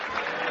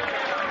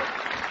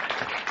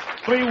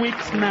3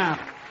 weeks now,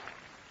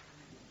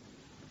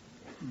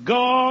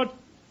 God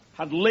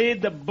had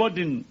laid the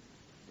burden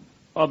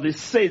of the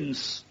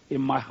saints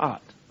in my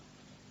heart.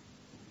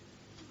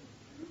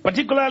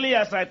 Particularly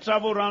as I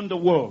travel around the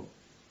world,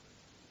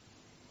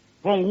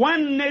 from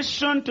one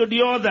nation to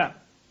the other,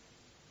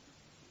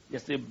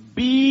 there's a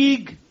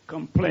big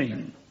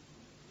complaint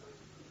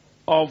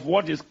of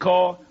what is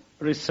called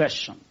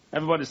recession.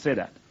 Everybody say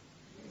that.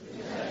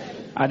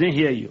 Recession. I didn't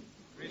hear you.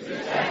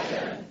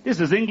 Recession. This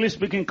is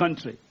English-speaking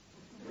country.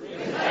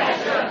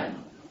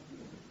 Recession.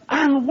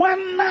 And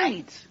one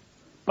night,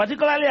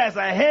 particularly as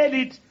I heard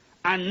it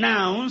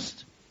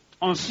announced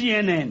on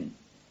CNN,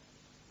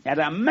 that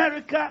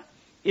America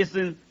is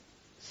in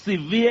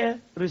severe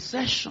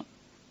recession.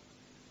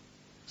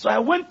 So I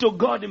went to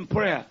God in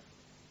prayer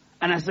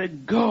and I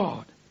said,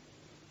 God,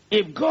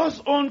 if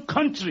God's own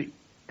country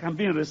can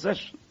be in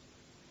recession,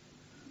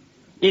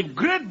 if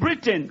Great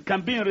Britain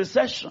can be in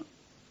recession,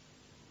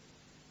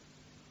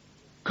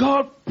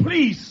 God,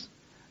 please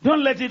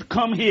don't let it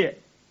come here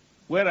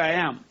where I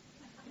am.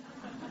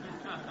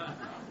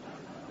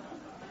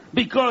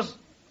 Because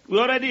we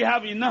already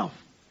have enough.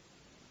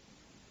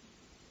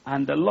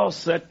 And the Lord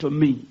said to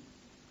me,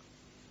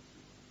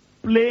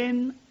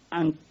 plain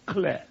and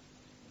clear,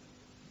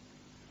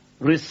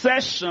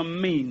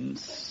 recession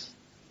means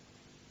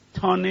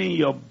turning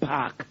your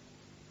back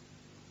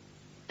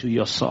to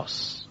your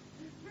source.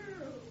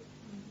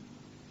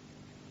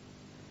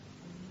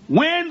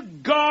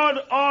 When God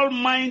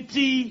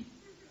Almighty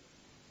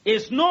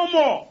is no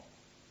more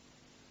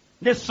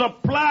the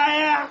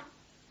supplier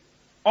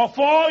of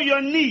all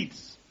your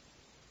needs,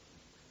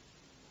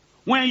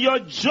 when your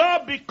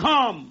job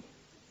becomes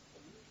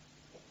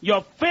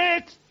your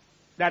faith,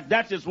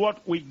 that is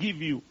what we give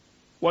you,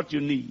 what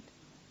you need,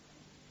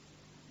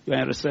 you're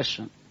in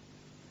recession.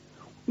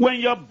 When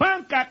your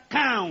bank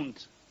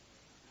account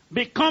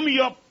become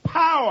your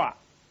power,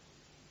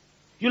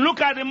 you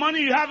look at the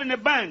money you have in the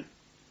bank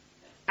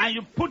and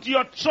you put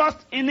your trust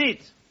in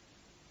it,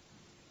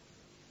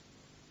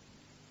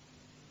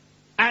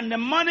 and the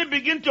money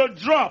begin to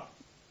drop,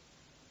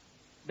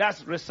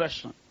 that's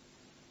recession.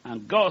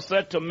 And God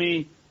said to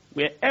me,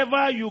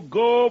 wherever you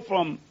go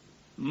from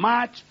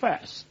March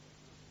 1st,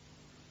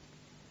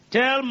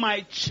 tell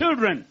my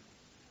children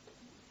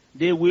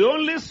they will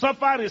only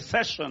suffer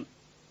recession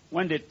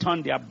when they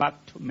turn their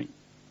back to me.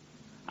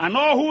 And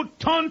all who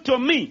turn to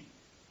me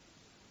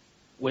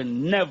will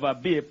never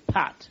be a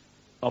part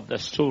of the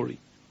story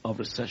of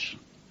recession.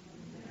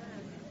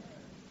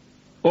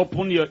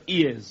 Open your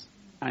ears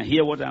and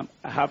hear what I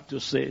have to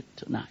say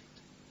tonight.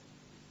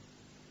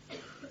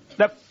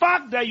 The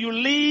fact that you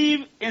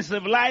live in a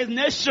civilized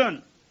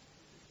nation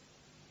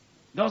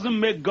doesn't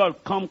make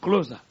God come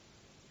closer.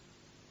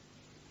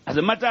 As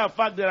a matter of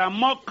fact, there are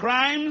more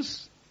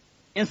crimes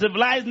in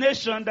civilized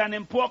nations than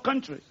in poor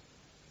countries.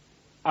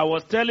 I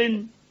was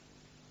telling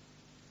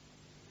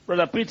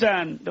Brother Peter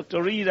and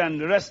Dr. Reed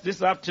and the rest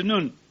this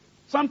afternoon,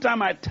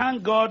 sometimes I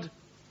thank God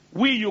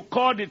we you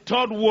call the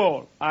third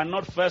world are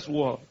not first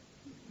world.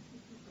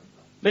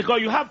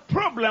 Because you have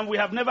problems we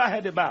have never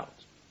heard about.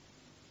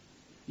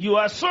 You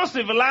are so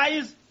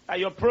civilized that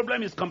your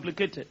problem is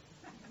complicated.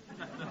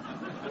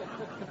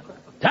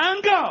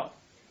 Thank God.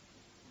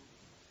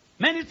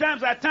 Many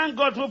times I thank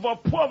God for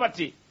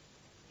poverty.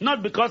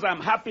 Not because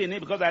I'm happy in it,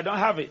 because I don't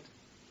have it.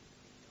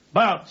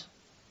 But,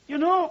 you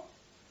know,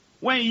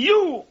 when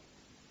you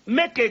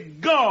make a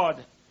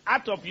God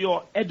out of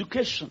your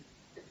education,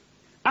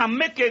 and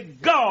make a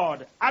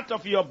God out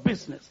of your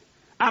business,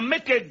 and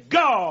make a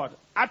God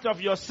out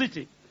of your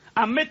city,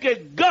 and make a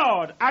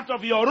God out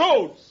of your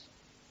roads,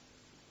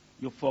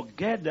 you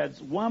forget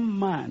there's one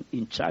man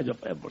in charge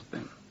of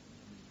everything.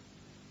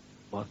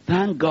 But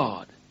thank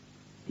God,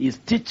 he's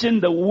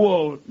teaching the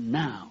world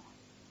now.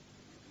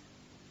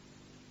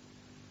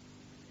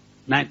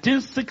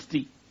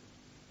 1960,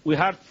 we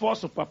had 4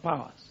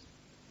 superpowers.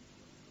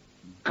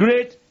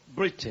 Great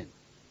Britain,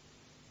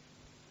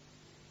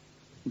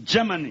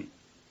 Germany,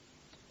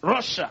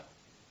 Russia,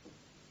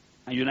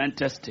 and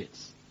United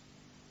States.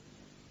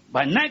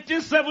 By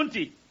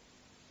 1970,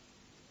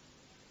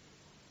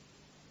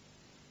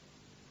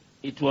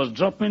 it was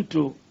dropping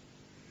to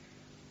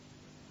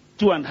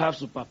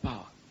 2.5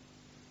 superpower.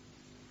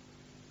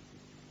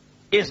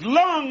 It's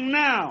long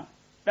now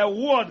the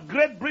word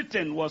Great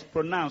Britain was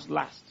pronounced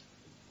last.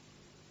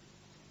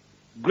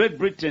 Great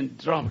Britain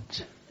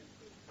dropped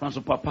from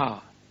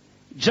superpower.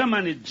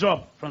 Germany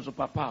dropped from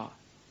superpower.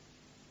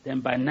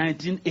 Then by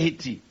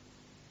 1980,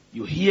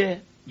 you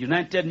hear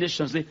United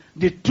Nations say,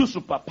 the 2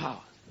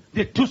 superpowers.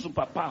 The 2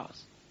 superpowers.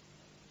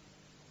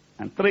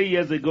 And 3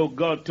 years ago,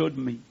 God told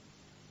me,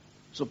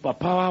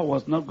 superpower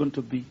was not going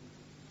to be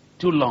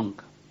too long.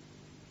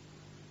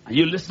 And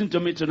you listen to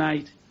me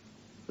tonight.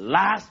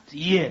 Last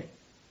year,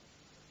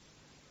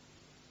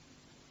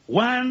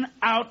 1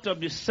 out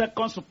of the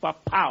second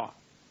superpower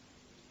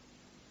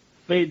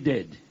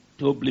faded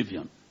to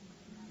oblivion.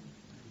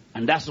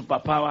 And that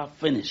superpower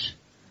finished.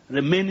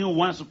 Remaining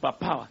 1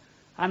 superpower.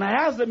 And I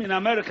asked them in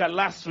America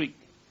last week,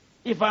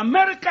 if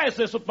America is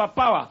a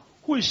superpower,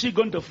 who is she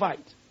going to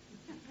fight?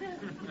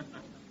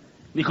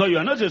 Because you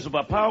are not a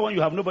superpower when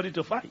you have nobody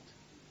to fight.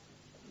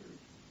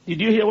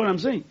 Did you hear what I'm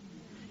saying?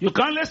 You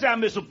can't only say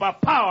I'm a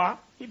superpower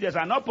if there's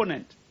an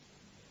opponent.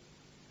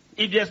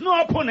 If there's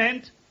no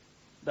opponent,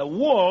 the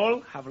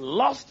world have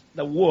lost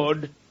the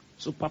word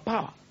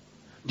superpower.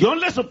 The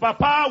only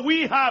superpower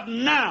we have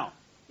now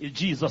is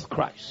Jesus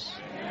Christ.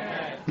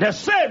 Amen. The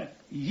same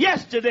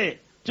yesterday,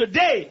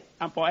 today,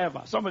 and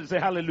forever. Somebody say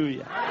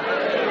hallelujah.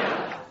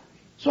 Hallelujah.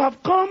 So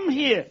I've come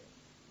here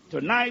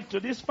tonight to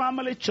this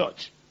family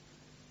church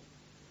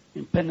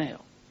in Peniel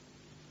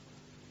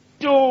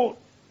to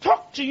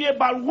talk to you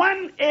about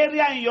one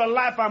area in your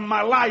life and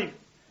my life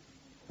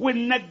we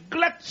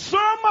neglect so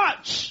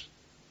much.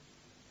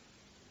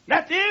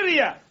 That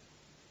area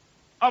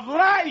of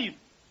life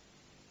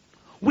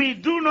we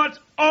do not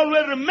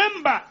always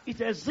remember it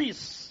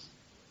exists.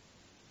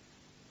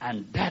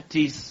 And that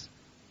is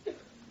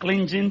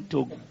clinging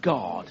to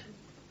God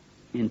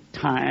in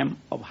time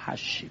of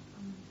hardship.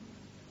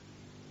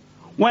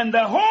 When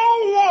the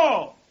whole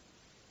world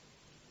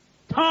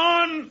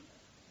turned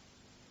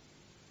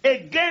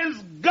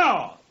against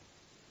God,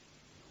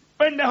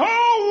 when the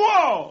whole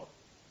world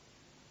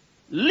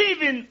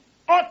live in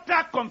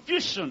utter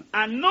confusion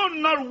and know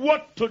not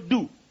what to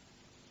do,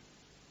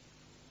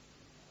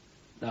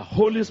 the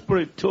Holy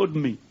Spirit told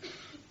me,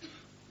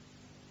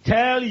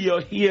 tell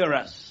your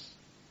hearers,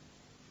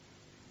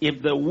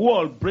 if the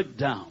world break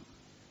down,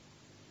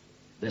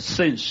 the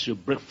saints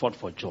should break forth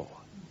for joy.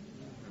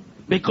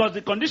 Because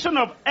the condition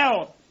of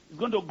earth is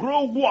going to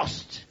grow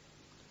worse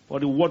for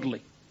the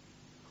worldly.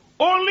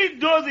 Only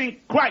those in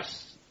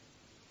Christ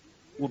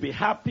will be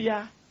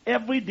happier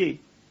every day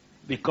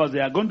because they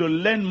are going to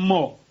learn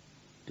more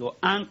to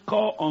anchor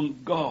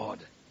on God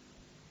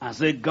and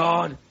say,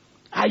 God,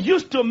 I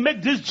used to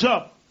make this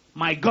job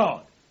my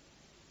God.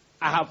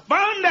 I have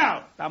found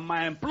out that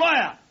my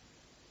employer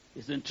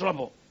is in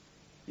trouble.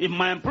 If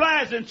my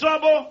employer is in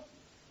trouble,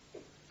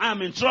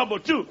 I'm in trouble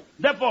too.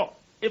 Therefore,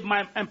 if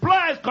my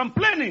employer is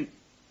complaining,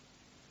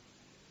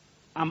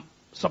 I'm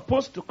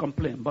supposed to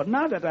complain. But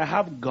now that I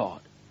have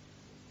God,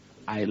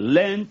 I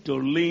learn to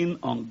lean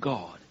on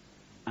God,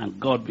 and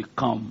God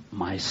become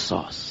my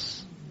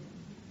source.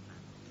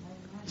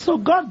 So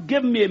God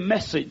gave me a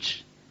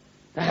message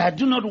that I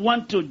do not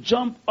want to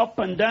jump up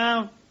and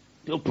down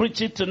to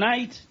preach it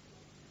tonight.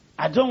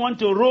 I don't want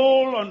to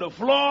roll on the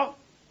floor.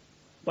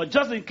 But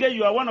just in case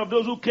you are one of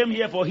those who came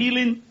here for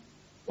healing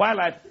while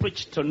I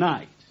preach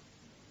tonight,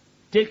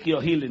 take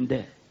your healing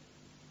there.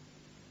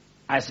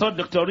 I saw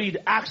Dr. Reed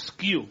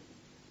ask you,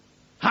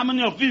 how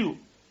many of you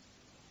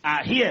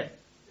are here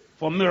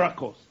for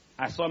miracles?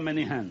 I saw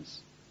many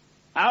hands.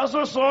 I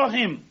also saw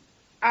him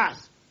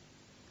ask,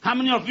 how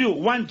many of you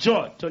want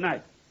joy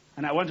tonight?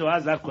 And I want to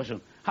ask that question.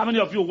 How many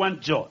of you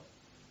want joy?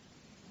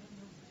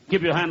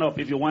 Keep your hand up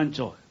if you want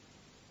joy.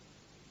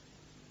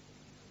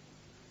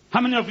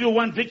 How many of you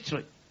want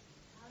victory?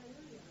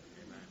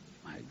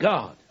 My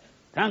God.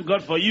 Thank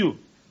God for you.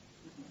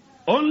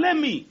 Only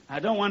me. I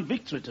don't want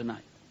victory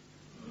tonight.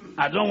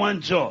 I don't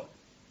want joy.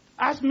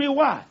 Ask me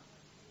why.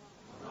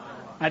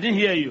 I didn't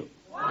hear you.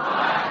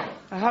 Why?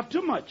 I have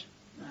too much.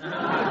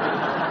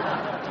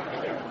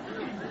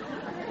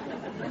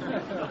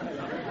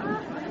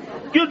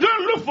 You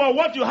don't look for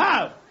what you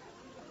have.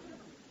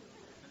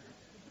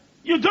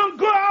 You don't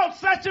go out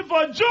searching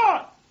for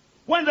joy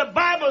when the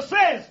Bible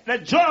says the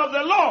joy of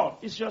the Lord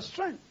is your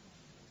strength.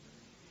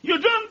 You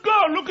don't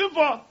go looking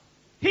for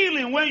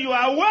healing when you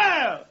are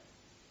well.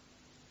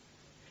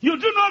 You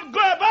do not go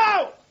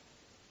about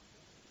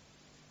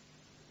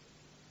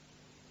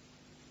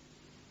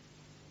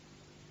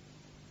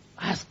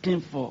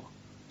asking for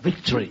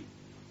victory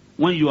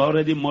when you are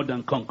already more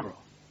than conqueror.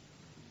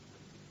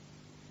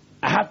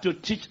 I have to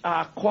teach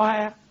our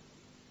choir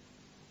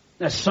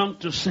a song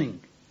to sing.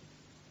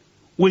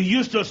 We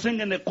used to sing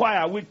in the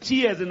choir with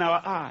tears in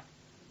our eyes.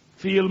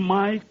 Fill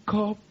my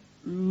cup,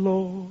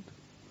 Lord.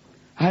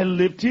 I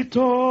lift it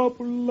up,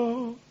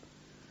 Lord.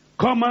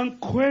 Come and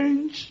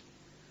quench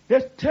the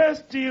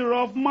thirst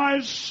of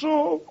my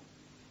soul.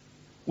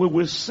 We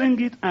will sing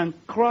it and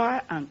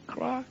cry and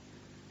cry.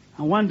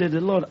 And one day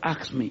the Lord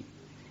asked me,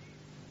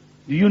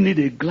 do you need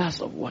a glass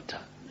of water?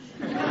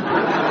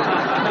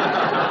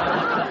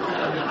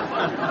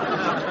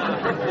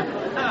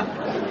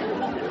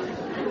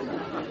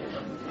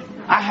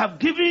 I have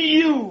given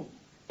you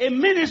a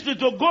ministry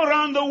to go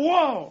around the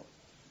world.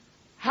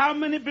 How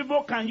many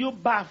people can you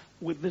bath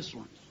with this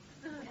one?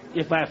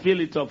 If I fill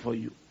it up for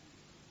you.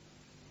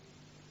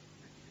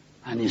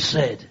 And he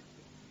said,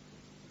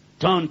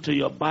 turn to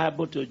your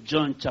Bible to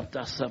John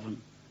chapter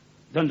 7.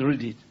 Don't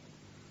read it.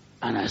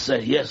 And I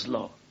said, yes,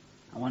 Lord.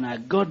 And when I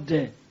got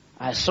there,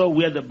 I saw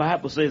where the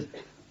Bible says,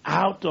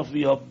 out of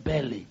your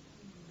belly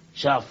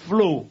shall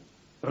flow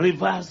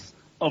rivers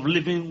of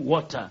living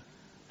water.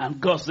 And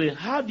God said,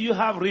 how do you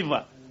have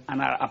river?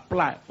 And I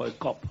apply for a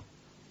cup.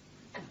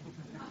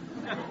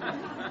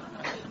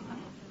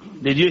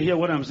 Did you hear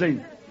what I'm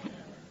saying?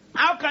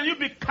 How can you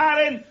be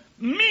carrying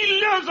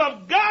millions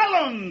of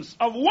gallons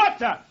of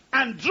water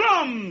and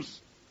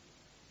drums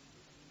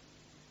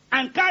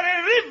and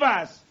carry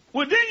rivers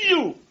within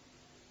you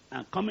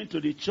and coming to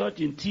the church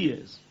in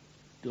tears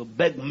to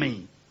beg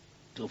me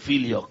to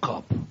fill your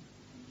cup.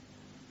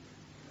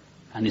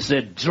 And he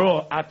said,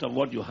 draw out of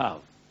what you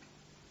have.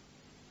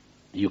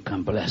 You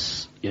can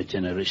bless your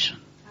generation.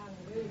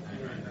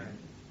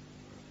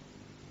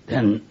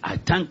 Then I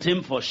thanked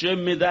him for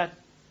showing me that.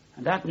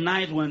 And that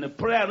night when the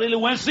prayer really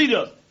went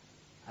serious,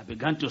 I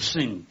began to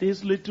sing,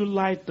 this little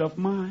light of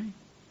mine,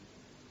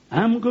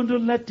 I'm going to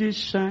let it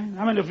shine.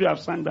 How many of you have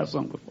sung that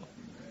song before?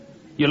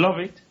 You love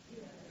it?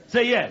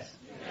 Say yes.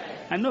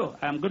 I know,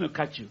 I'm going to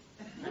catch you.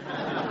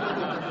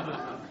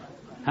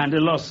 And the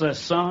Lord says,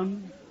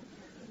 son,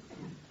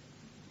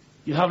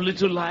 you have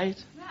little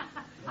light?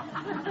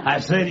 I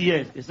said,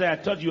 yes. He said,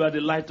 I thought you are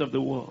the light of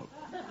the world.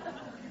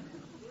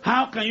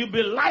 How can you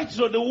be light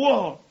to the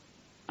world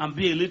and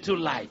be a little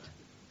light?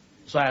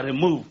 So I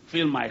remove,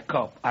 fill my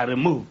cup. I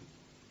remove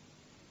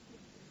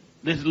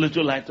this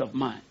little light of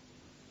mine.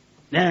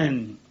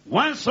 Then,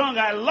 one song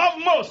I love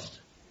most.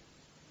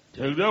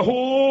 Take the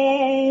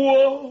whole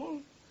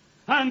world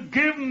and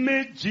give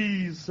me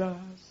Jesus.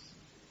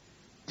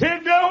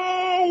 Take the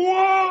whole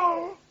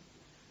world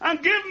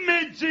and give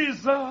me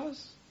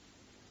Jesus.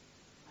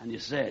 And he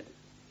said,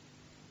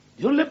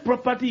 the only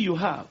property you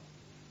have,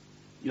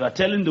 you are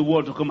telling the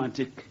world to come and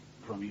take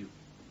from you.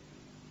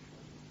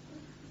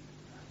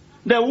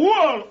 The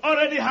world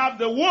already have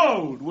the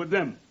world with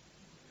them.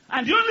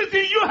 And the only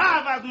thing you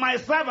have as my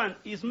servant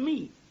is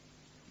me.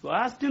 You're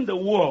asking the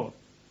world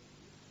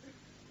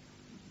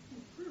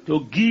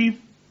to give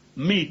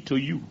me to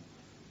you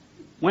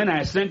when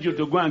I sent you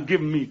to go and give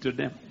me to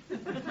them.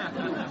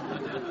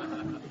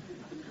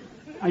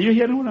 Are you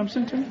hearing what I'm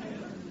saying to you?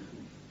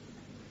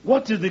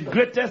 What is the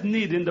greatest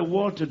need in the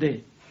world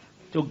today?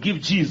 To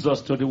give Jesus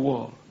to the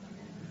world.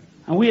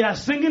 And we are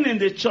singing in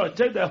the church,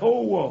 take the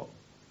whole world,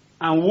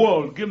 and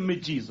world, give me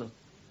Jesus.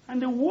 And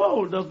the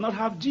world does not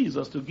have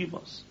Jesus to give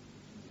us.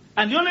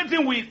 And the only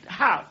thing we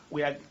have,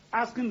 we are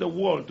asking the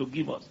world to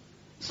give us.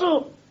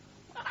 So,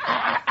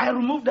 I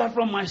removed that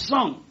from my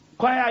song.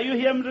 Choir, are you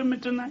hearing me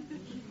tonight?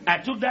 I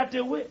took that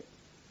away.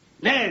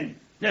 Then,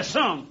 the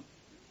song,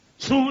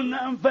 soon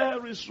and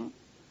very soon.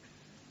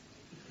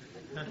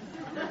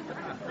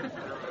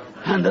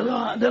 And the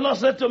Lord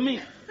said to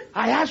me,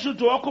 I asked you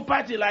to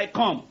occupy till I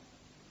come.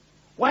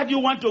 Why do you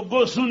want to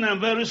go soon and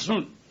very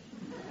soon?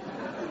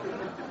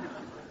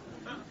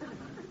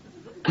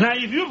 Now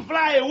if you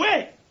fly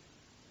away,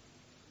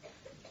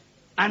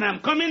 and I'm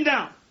coming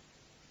down,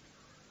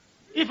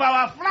 if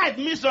our flight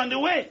missed on the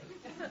way,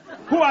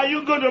 who are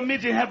you going to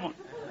meet in heaven?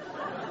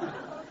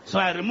 So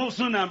I remove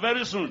soon and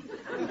very soon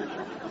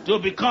to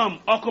become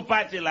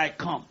occupy till I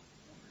come.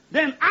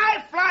 Then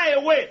I fly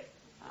away.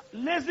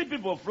 Lazy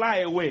people fly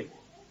away.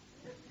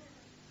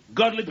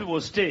 Godly people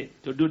stay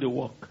to do the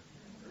work.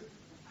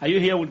 Are you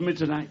here with me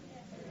tonight?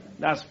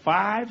 That's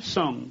 5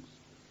 songs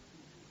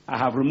I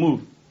have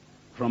removed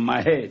from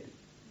my head.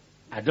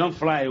 I don't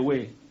fly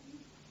away.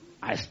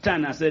 I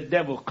stand and say,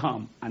 devil,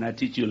 come, and I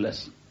teach you a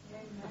lesson.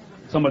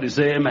 Somebody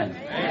say amen.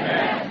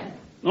 Amen.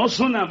 No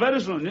sooner, very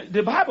soon.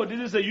 The Bible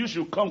didn't say you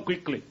should come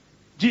quickly.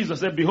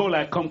 Jesus said, behold,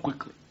 I come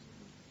quickly.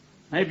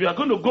 Now if you are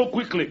going to go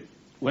quickly,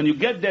 when you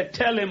get there,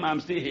 tell him I'm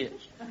still here.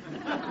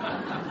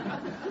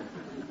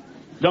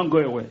 Don't go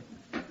away.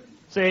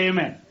 Say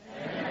amen.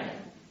 Amen.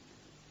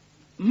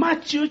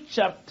 Matthew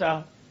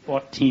chapter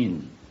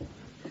 14.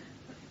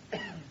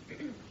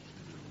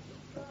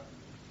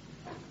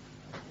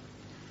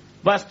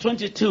 Verse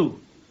 22.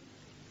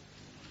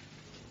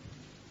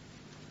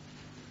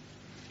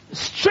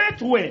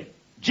 Straightway,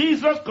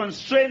 Jesus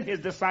constrained his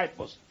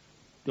disciples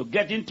to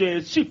get into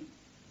a ship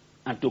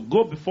and to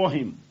go before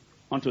him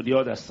onto the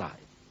other side,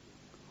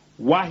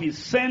 while he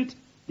sent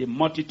the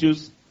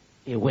multitudes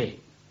away.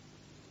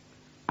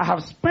 I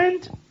have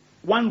spent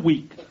 1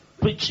 week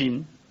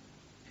preaching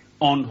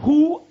on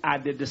who are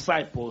the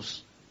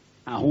disciples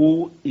and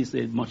who is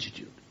a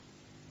multitude.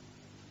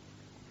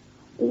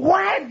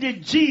 Why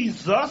did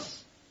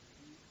Jesus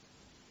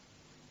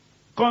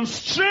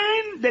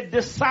constrain the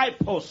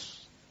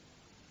disciples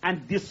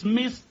and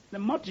dismiss the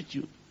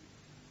multitude?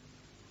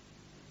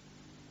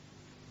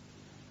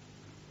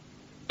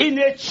 In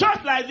a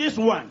church like this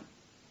one,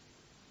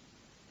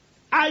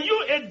 are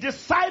you a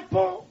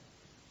disciple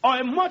or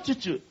a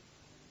multitude?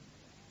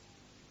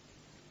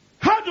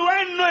 How do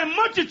I know a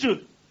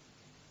multitude?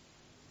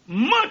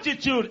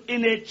 Multitude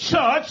in a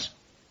church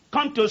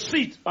come to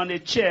sit on a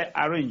chair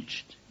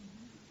arranged.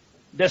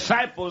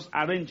 Disciples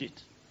arrange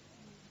it.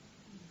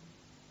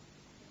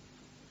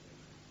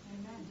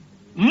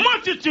 Amen.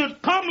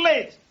 Multitude come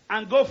late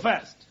and go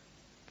first.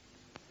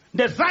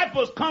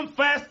 Disciples come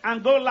first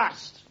and go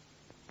last.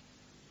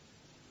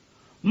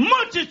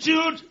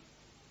 Multitude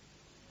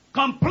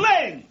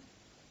complain.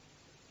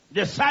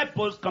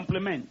 Disciples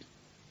compliment.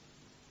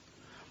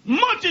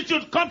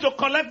 Multitude come to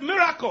collect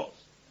miracles.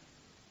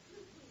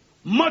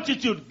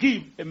 Multitude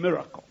give a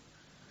miracle.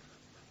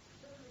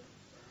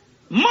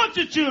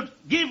 Multitude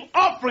give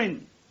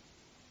offering.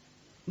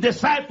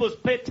 Disciples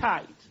pay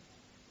tithe.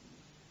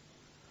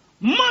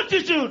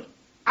 Multitude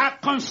are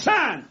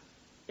concerned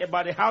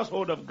about the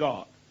household of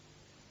God.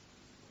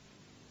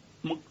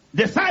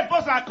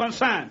 Disciples are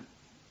concerned,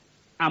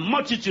 and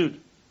multitude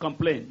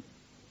complain.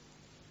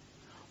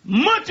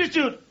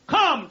 Multitude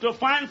come to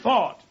find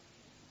fault.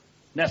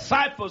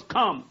 Disciples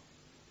come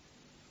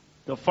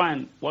to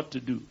find what to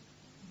do.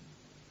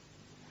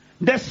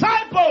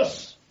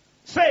 Disciples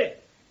say,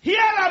 "Here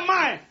am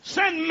I,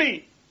 send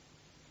me."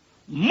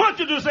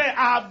 Multitude say,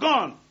 "I have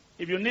gone.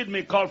 If you need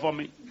me, call for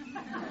me."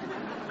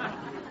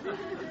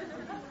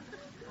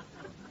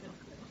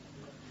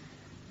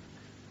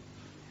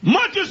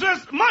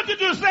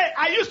 Multitude say,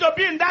 "I used to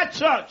be in that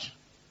church."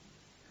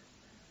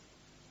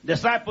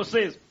 Disciple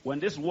says, "When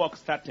this work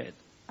started,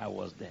 I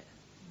was there."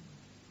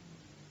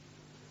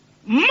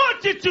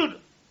 Multitude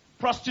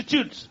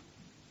prostitutes.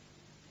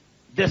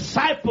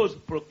 Disciples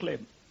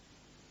proclaim.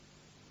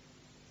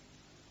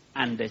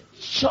 And the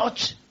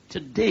church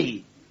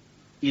today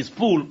is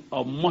full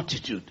of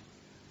multitude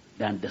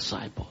than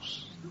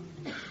disciples.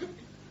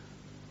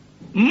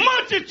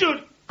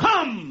 Multitude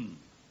come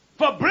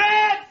for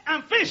bread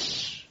and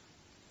fish.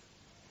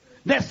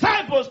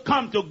 Disciples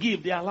come to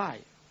give their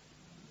life.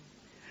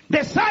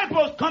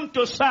 Disciples come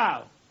to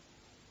serve.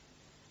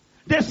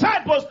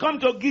 Disciples come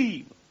to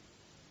give.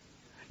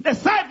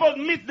 Disciples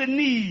meet the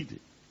need.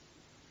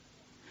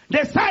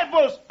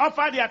 Disciples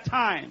offer their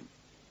time.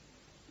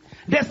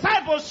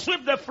 Disciples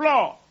sweep the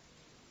floor.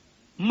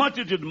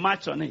 Multitude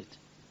march on it.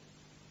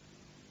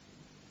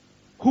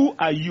 Who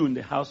are you in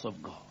the house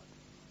of God?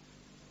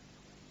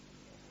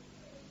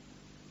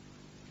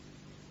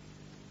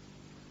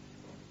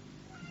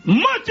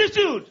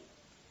 Multitude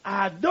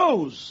are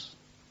those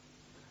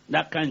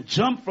that can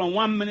jump from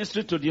one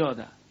ministry to the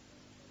other.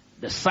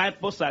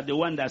 Disciples are the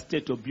ones that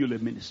stay to build a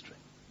ministry.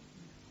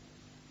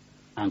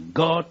 And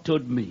God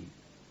told me,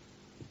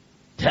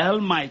 tell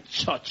my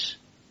church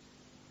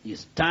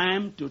it's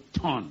time to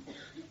turn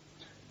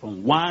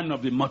from one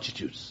of the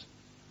multitudes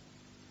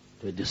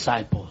to the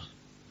disciples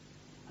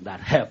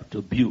that help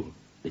to build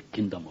the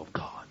kingdom of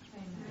God.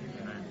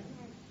 Amen.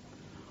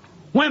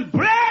 When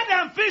bread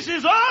and fish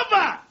is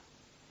over,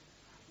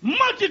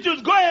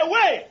 multitudes go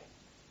away.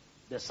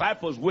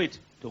 Disciples wait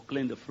to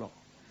clean the floor.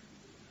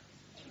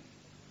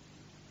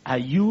 Are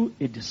you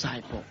a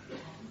disciple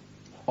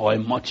or a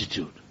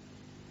multitude?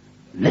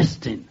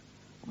 Listen,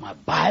 my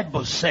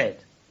Bible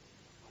said,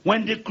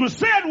 when the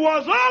crusade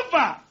was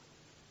over,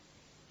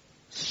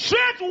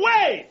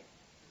 straightway,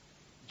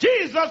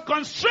 Jesus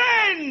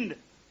constrained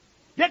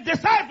the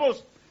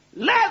disciples,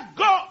 let's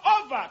go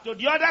over to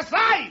the other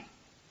side.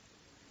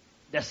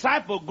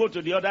 Disciples go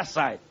to the other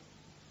side.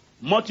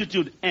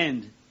 Multitude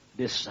end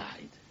this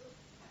side.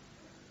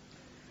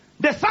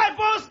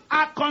 Disciples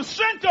are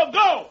constrained to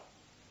go.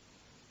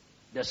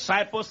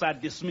 Disciples are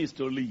dismissed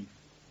to leave.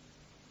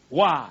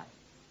 Why?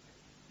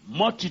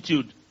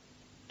 Multitude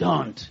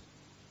don't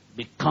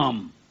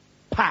become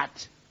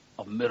part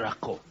of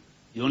miracle.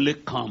 You only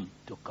come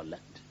to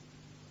collect.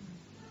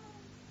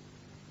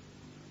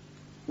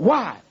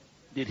 Why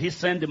did he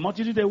send the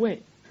multitude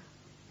away?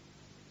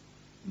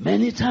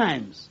 Many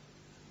times,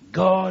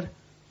 God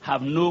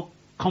have no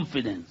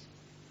confidence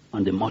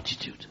on the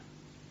multitude.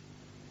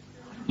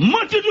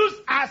 Multitudes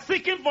are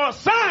seeking for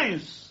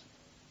signs.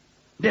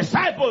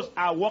 Disciples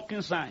are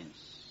walking signs.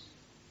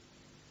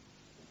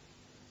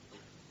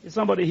 Is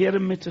somebody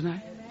hearing me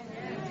tonight?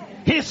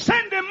 Amen. He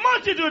sent the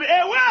multitude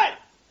away.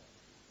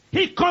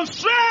 He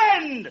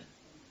constrained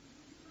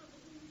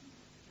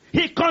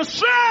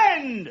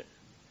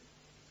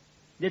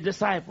the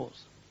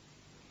disciples.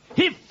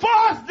 He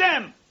forced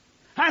them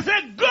and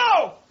said,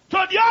 go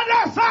to the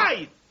other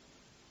side.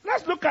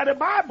 Let's look at the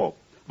Bible.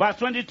 Verse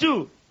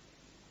 22.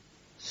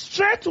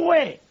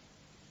 Straightway,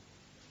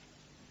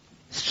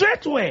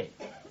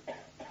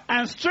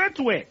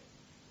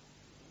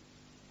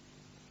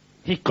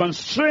 he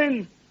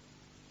constrained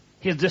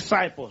his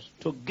disciples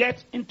to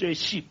get into a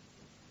ship.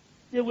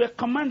 They were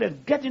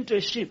commanded, get into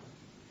a ship.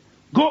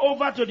 Go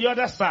over to the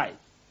other side.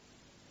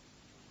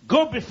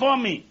 Go before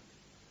me.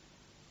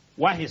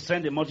 While he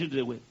sent the multitude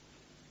away.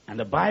 And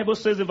the Bible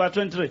says in verse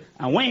 23,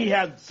 and when he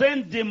had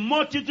sent the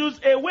multitudes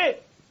away,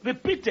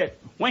 repeated,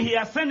 when he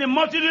had sent the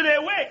multitude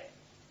away.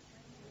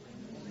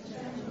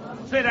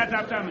 Say that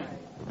after me.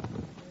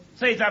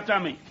 Say it after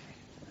me.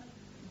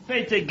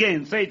 Say it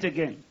again. Say it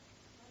again.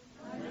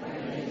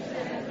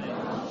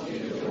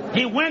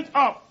 He went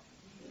up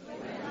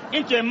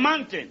into a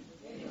mountain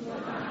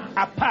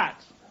apart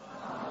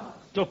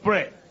to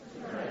pray.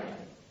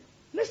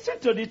 Listen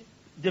to the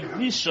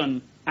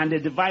division and the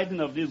dividing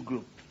of this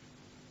group.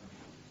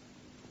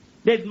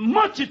 The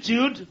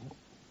multitude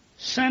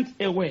sent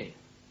away.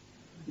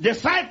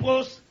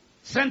 Disciples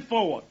sent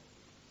forward.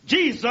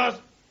 Jesus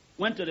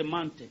went to the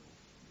mountain.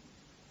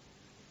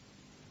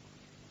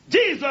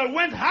 Jesus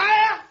went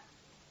higher.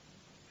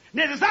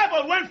 The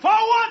disciples went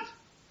forward.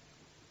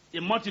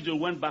 The multitude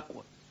went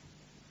backward.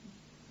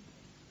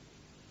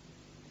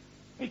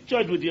 Picture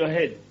it with your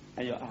head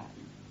and your eye.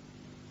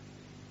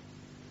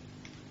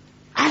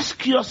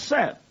 Ask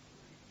yourself,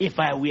 if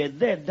I were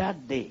there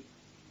that day,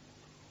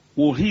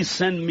 would he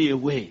send me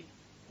away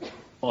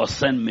or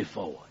send me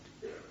forward.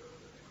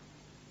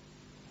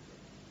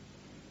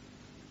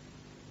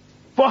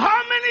 For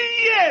how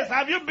many years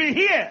have you been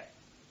here?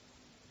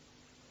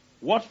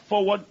 What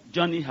forward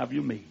journey have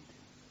you made?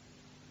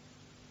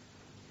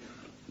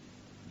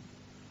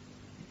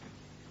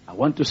 I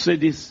want to say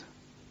this.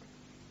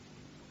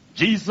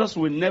 Jesus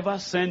will never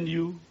send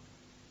you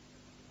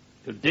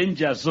to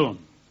danger zone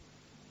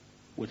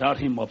without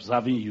him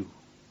observing you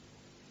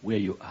where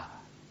you are.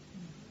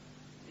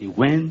 He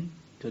went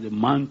to the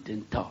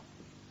mountain top.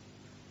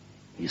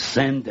 He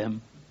sent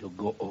them to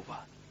go over.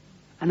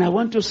 And I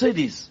want to say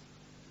this.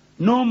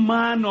 No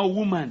man or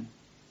woman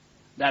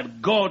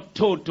that God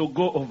told to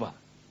go over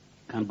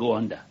can go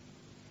under.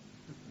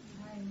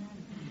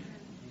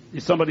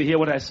 Did somebody hear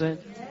what I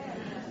said?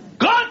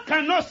 God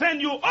cannot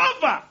send you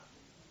over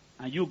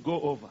and you go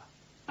over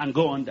and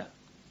go under.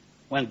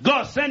 When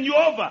God sends you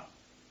over,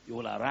 you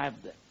will arrive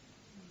there.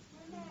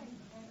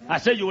 I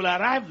said you will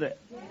arrive there.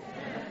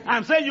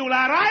 I'm saying you will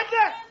arrive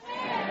there.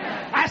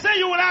 I said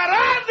you will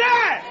arrive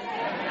there.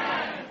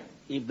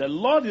 If the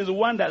Lord is the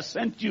one that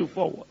sent you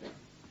forward,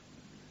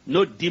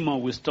 no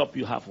demon will stop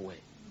you halfway.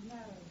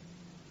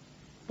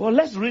 But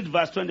let's read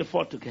verse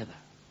 24 together.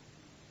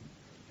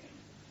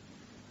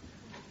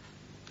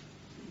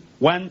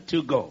 1,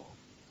 2, go.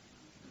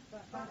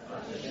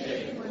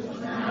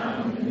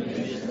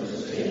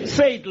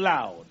 Say it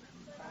loud.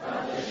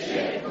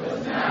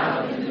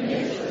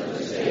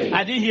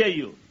 I didn't hear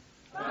you.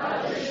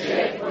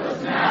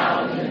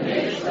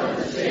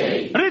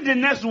 Read the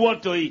next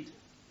word to it.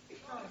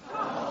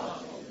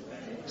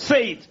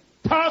 Say it.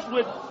 Toss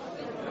with.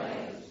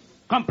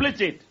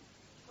 Complete it.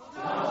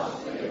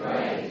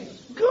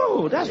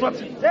 Good. That's what.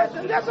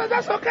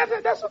 That's okay.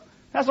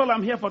 That's all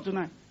I'm here for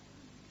tonight.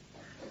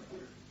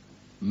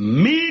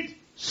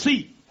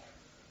 Mid-sea.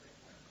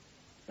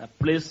 The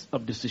place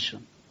of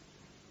decision.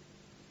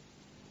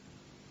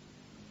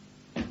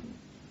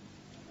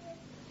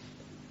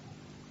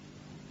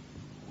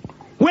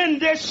 When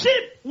the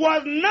ship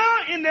was now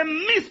in the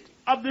midst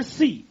of the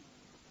sea,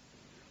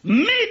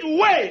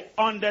 midway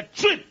on the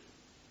trip,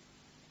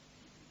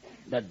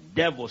 the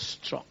devil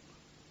struck.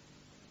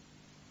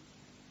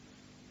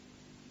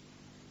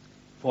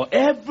 For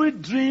every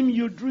dream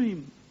you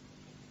dream,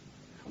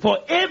 for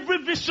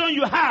every vision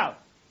you have,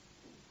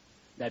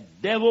 the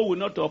devil will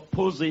not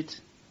oppose it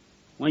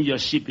when your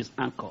ship is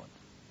anchored.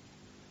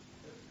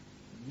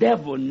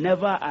 Devil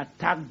never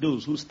attack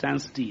those who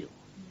stand still.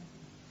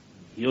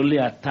 He only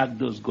attacked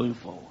those going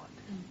forward.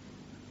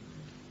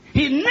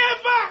 He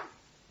never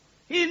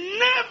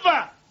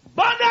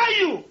bother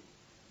you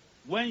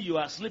when you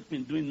are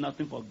sleeping doing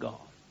nothing for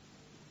God.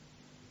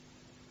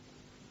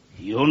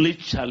 He only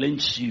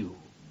challenges you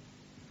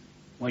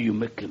when you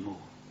make a move.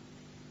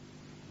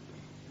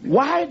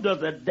 Why does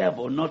the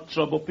devil not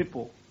trouble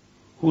people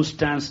who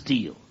stand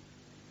still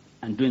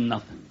and doing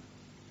nothing?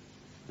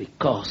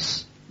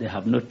 Because they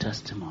have no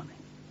testimony.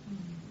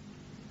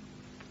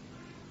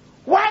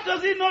 Why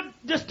does he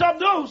not disturb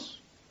those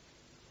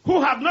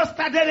who have not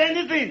started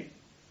anything?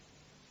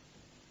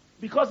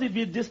 Because if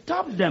you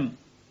disturb them,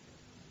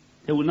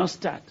 they will not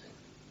start.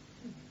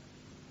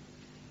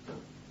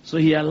 So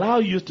he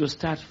allows you to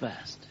start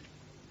first.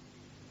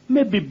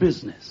 Maybe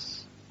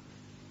business.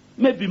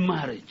 Maybe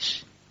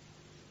marriage.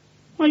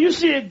 When you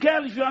see a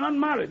girl, if you are not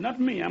married, not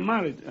me, I'm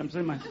married. I'm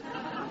saying myself.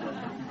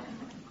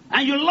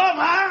 And you love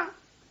her,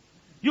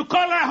 you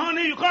call her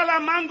honey, you call her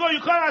mango,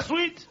 you call her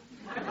sweet.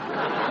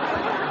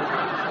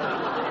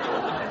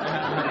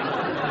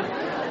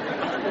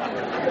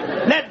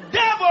 The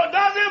devil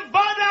doesn't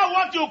bother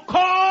what you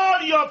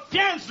call your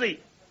fiancé.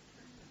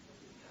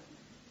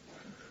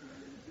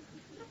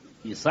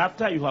 It's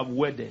after you have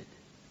wedded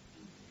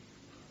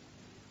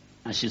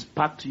and she's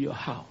packed to your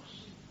house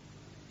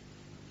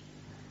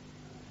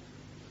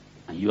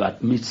and you are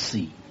at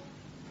mid-sea,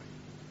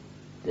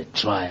 the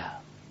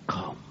trial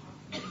comes.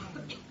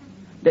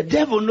 The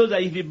devil knows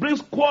that if he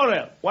brings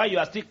quarrel while you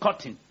are still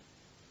cutting,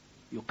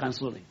 you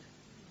cancel it.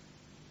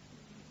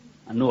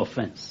 And no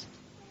offense.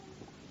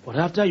 But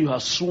after you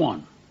have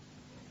sworn,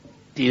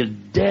 till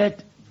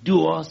death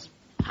do us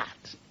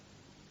part,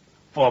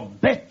 for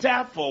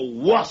better, for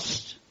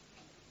worse,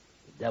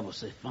 the devil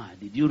says, fine,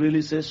 did you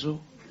really say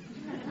so?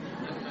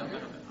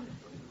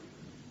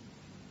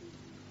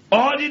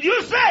 Or did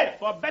you say,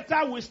 for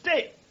better we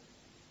stay,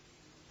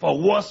 for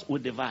worse we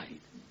divide?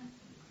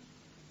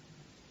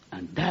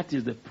 And that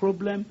is the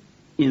problem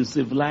in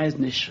civilized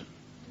nation.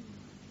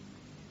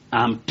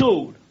 I'm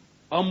told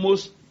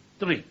almost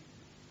 3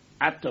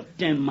 out of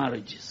 10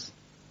 marriages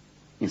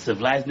in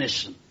civilized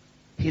nation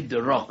hit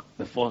the rock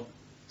before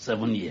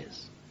 7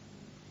 years.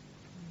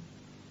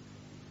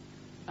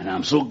 And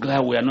I'm so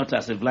glad we are not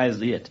as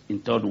civilized yet in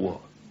third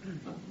world.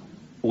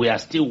 We are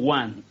still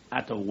 1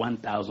 out of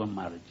 1,000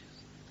 marriages.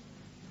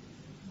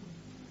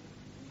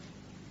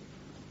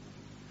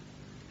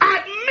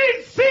 At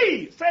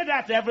mid-sea, say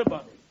that to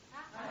everybody.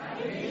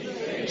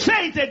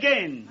 Say it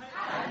again.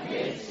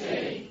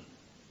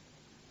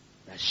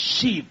 The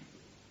ship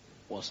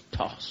was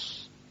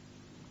tossed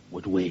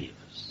with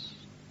waves.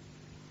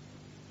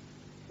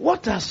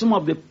 What are some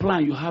of the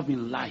plans you have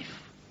in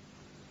life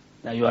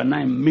that you are now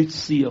in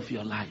mid-sea of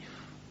your life?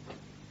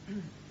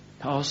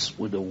 Tossed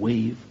with the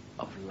wave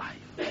of life.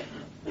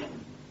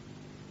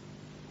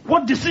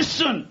 What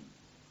decision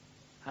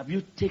have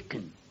you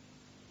taken?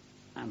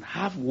 And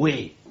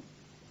halfway,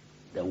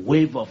 the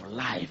wave of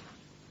life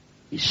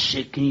is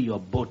shaking your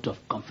boat of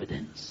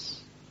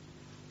confidence.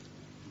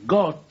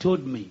 God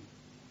told me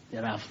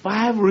there are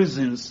 5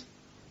 reasons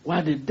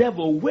why the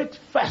devil waits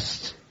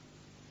first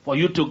for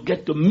you to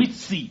get to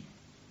mid-sea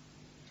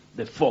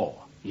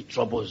before he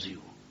troubles you.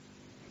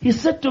 He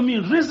said to me,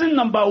 reason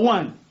number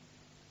 1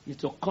 is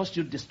to cause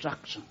you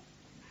distraction.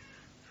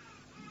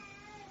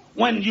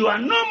 When you are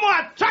no more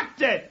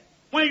attracted,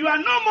 when you are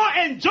no more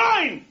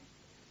enjoying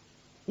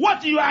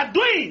what you are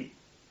doing,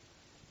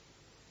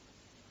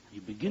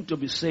 you begin to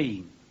be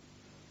saying,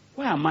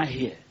 why am I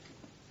here?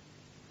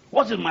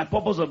 What is my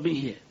purpose of being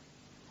here?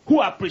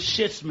 Who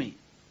appreciates me?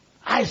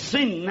 I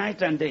sing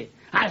night and day.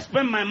 I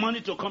spend my money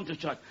to come to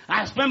church.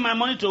 I spend my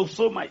money to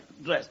sew my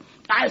dress.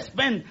 I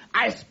spend.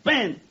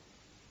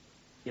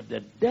 If the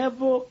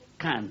devil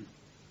can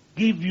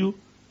give you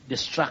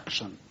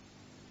distraction,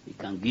 he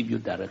can give you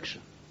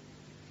direction.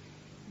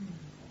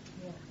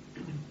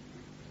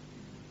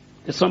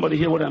 Did somebody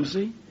hear what I'm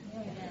saying?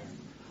 Yes.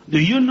 Do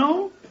you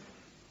know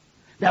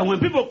that when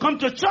people come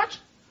to church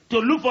to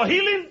look for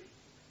healing,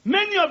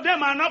 many of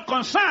them are not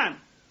concerned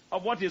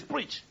of what is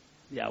preached.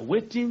 They are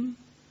waiting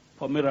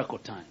for miracle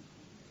time.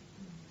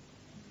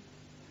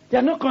 They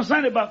are not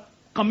concerned about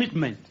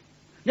commitment.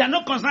 They are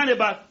not concerned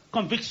about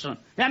conviction.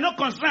 They are not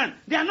concerned.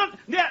 They have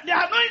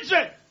no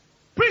interest.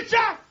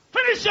 Preacher,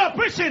 finish your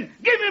preaching.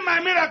 Give me my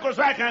miracle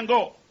so I can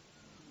go.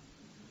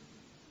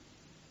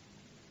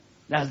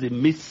 That's the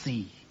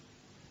mid-sea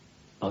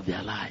of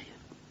their life.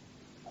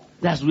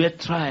 That's where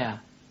trial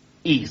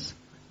is.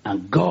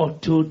 And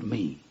God told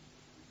me,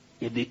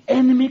 if the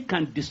enemy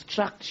can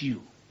distract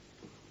you,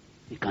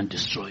 he can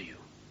destroy you.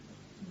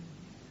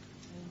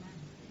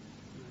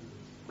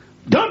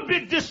 Don't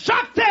be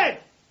distracted.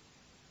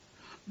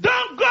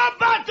 Don't go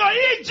back to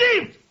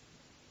Egypt.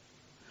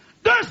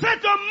 Don't say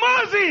to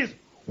Moses,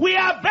 we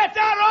are better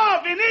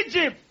off in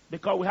Egypt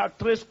because we have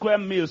 3 square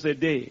meals a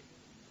day.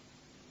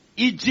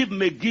 Egypt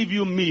may give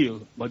you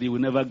meal, but it will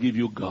never give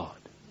you God.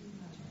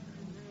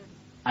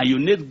 And you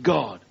need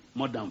God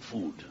more than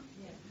food.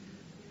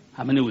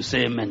 How many will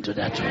say amen to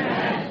that?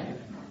 Amen.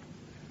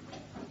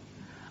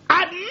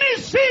 At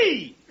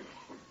mid-sea,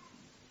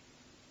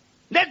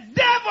 the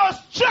devil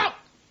struck.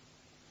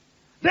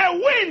 The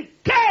wind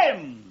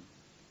came.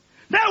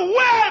 The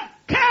wave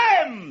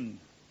came.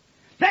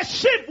 The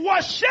ship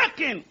was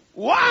shaking.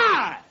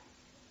 Why?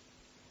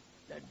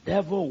 The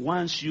devil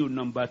wants you,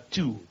 number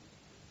 2,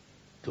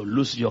 to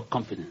lose your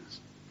confidence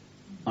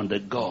on the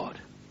God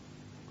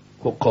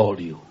who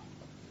called you.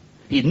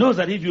 He knows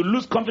that if you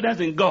lose confidence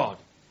in God,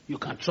 you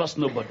can trust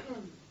nobody.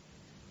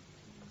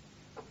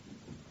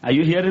 Are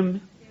you hearing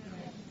me?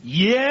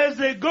 Years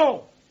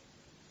ago,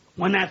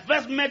 when I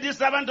first met this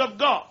servant of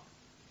God,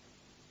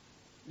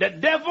 the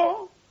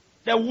devil,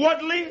 the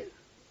worldly,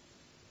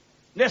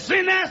 the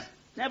sinners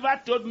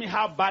never told me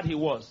how bad he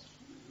was.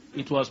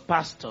 It was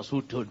pastors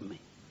who told me.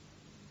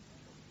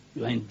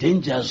 You are in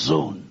danger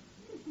zone.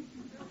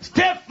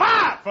 Stay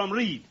far from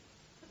Reed.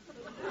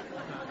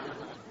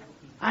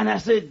 And I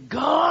said,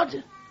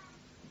 God,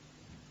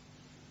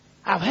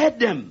 I've heard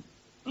them.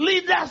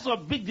 Leaders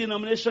of big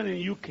denomination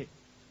in UK.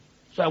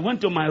 So I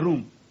went to my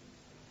room.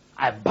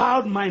 I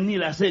bowed my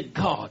knee. I said,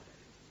 God,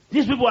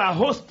 these people are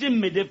hosting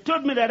me. They've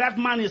told me that that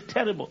man is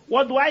terrible.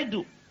 What do I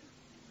do?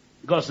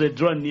 God said,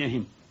 draw near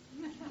him.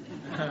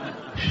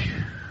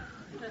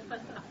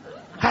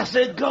 I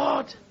said,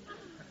 God.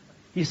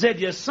 He said,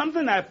 there's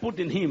something I put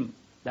in him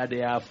that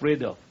they are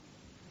afraid of.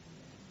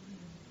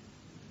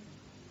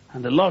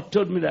 And the Lord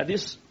told me that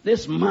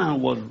this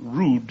man was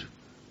rude,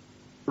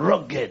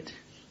 rugged,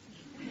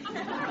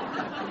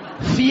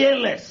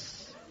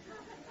 fearless,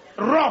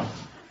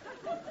 rough.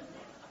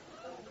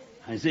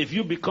 And he said, if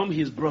you become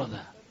his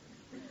brother,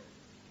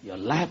 your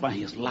life and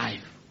his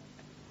life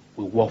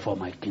will work for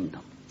my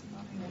kingdom.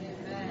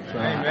 So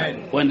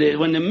when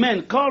the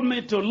men called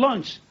me to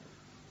lunch,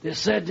 they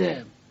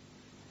said,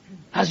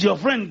 has your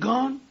friend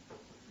gone?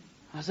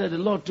 I said, the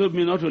Lord told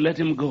me not to let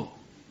him go.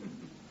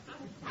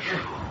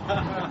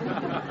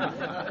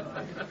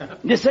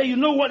 They say, you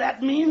know what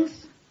that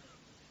means?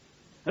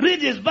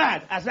 Reed is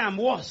bad. I say, I'm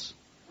worse.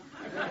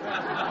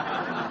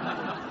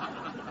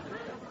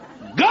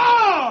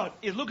 God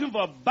is looking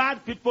for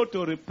bad people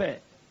to repair.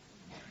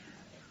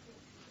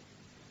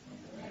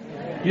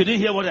 You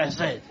didn't hear what I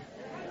said?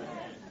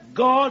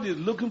 God is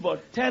looking for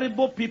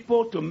terrible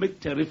people to make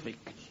terrific.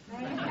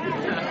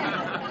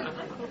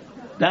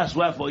 That's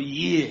why for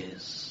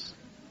years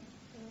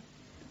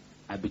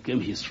I became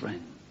his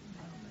friend.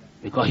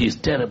 Because he's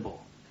terrible.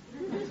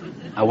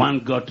 I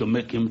want God to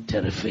make him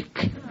terrific.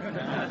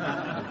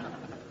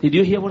 Did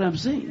you hear what I'm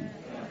saying?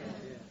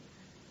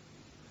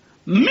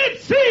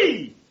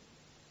 Mid-sea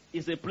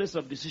is a place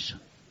of decision.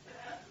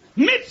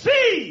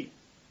 Mid-sea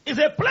is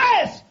a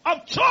place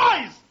of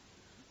choice.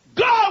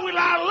 God will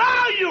allow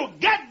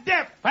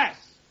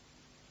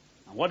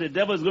What the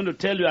devil is going to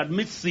tell you at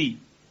mid-sea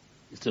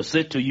is to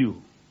say to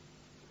you,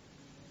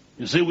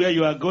 you see where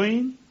you are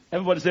going?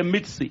 Everybody say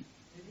mid-sea.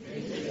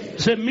 Mid-sea.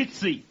 Say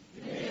mid-sea.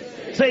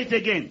 Mid-sea. Say it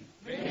again.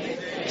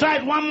 Mid-sea. Try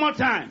it one more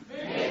time.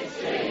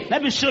 Mid-sea.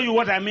 Let me show you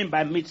what I mean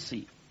by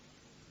mid-sea.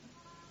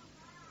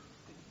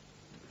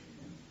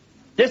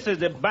 This is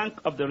the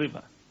bank of the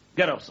river.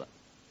 Get up, sir.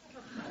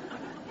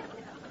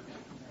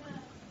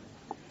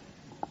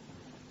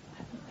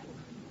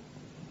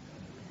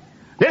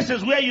 This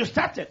is where you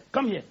started.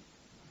 Come here.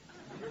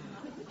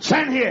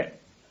 Stand here.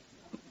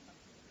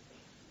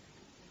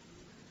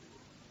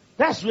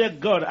 That's where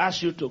God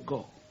asked you to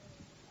go.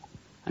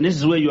 And this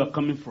is where you are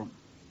coming from.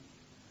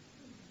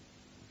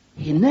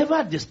 He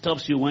never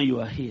disturbs you when you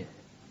are here.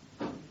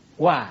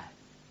 Why?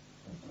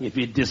 If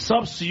it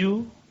disturbs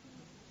you,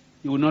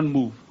 you will not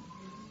move.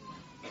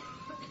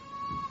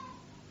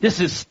 This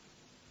is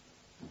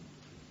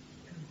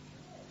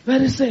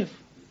very safe.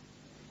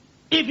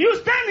 If you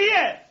stand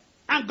here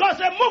and God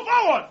said, move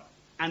forward,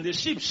 and the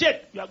ship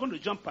shake, you are going to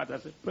jump out. I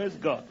say, praise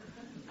God.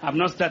 I have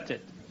not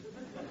started.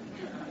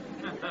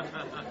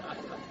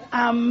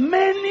 And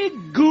many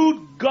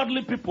good,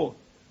 godly people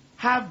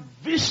have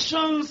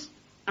visions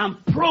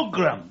and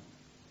programs,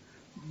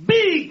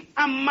 big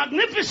and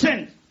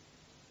magnificent.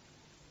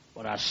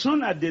 But as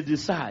soon as they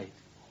decide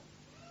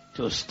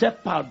to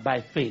step out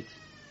by faith,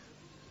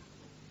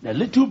 the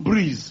little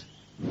breeze,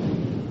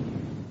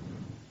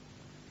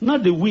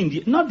 not the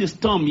wind, not the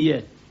storm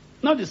yet,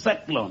 not the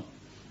cyclone.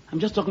 I'm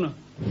just talking about,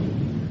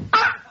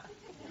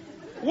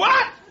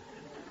 what?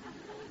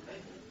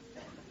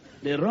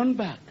 They run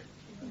back.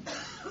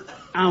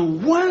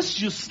 And once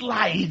you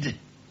slide,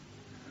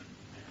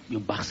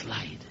 you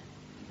backslide.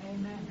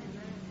 Amen.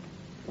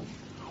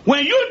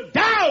 When you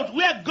doubt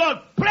where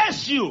God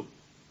placed you,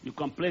 you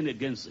complain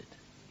against it.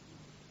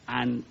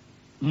 And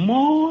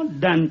more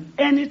than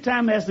any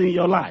time else in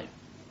your life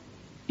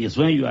is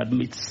when you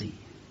admit sin.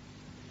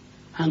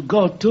 And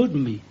God told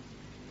me,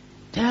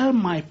 tell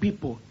my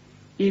people,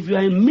 if you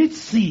are in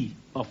mid-sea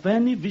of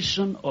any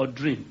vision or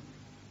dream,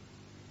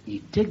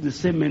 it takes the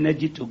same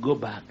energy to go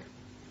back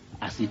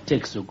as it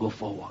takes to go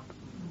forward.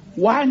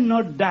 Why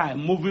not die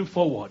moving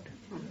forward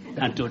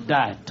than to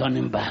die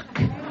turning back?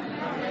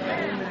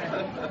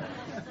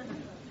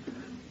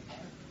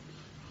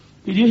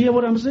 Did you hear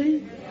what I'm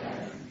saying?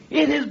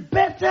 It is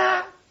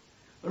better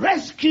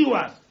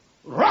rescuers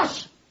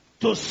rush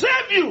to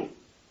save you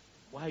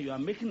while you are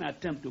making an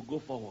attempt to go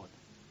forward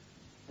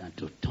than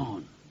to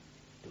turn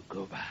to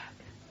go back.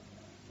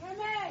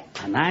 Amen.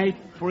 And I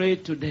pray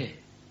today,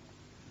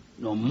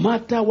 no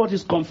matter what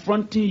is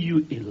confronting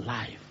you in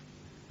life,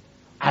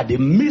 at the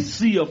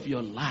mid-sea of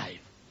your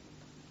life,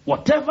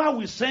 whatever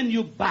will send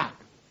you back,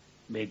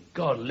 may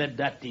God let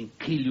that thing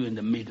kill you in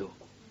the middle.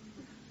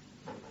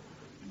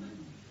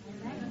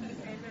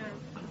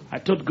 I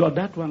told God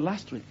that one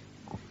last week.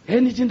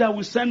 Anything that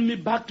will send me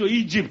back to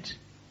Egypt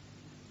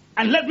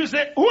and let me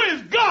say, who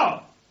is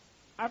God?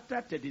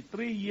 After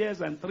 33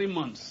 years and 3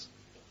 months,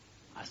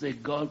 I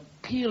said, God,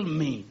 kill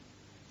me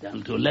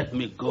than to let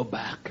me go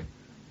back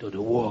to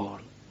the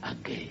world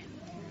again.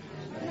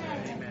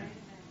 Amen.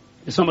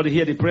 Is somebody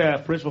hear the prayer I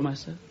prayed for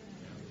myself?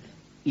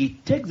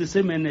 It takes the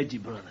same energy,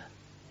 brother,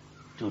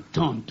 to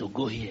turn to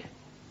go here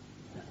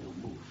than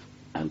to move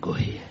and go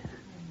here.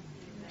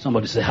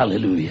 Somebody say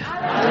hallelujah.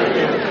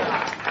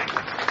 Hallelujah.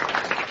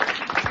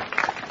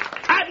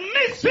 At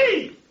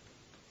mid-sea,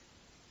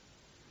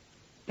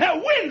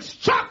 the wind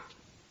struck.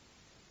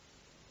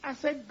 I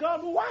said,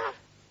 God, why?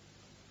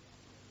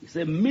 He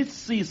said,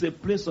 mid-sea is a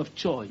place of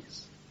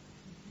choice.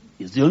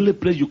 It's the only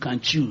place you can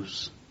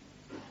choose.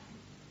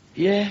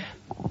 Here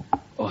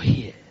or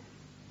here.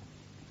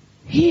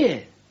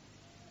 Here.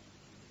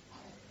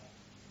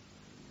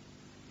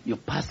 You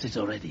passed it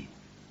already.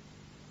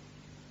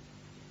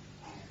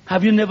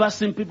 Have you never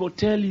seen people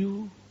tell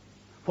you,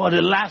 for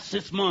the last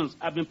 6 months,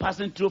 I've been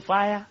passing through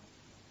fire?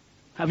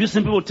 Have you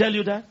seen people tell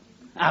you that?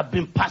 I've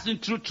been passing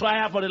through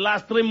trial for the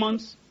last 3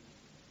 months.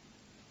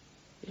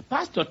 A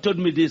pastor told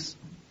me this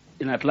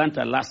in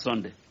Atlanta last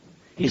Sunday.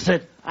 He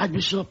said,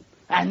 Archbishop,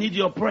 I need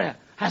your prayer.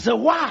 I said,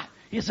 why?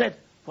 He said,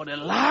 for the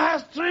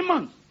last 3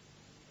 months,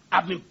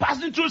 I've been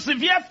passing through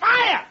severe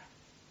fire.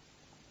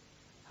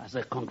 I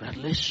said,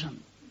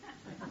 congratulations.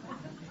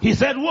 He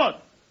said,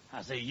 what?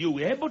 I said, you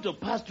were able to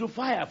pass through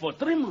fire for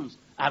 3 months.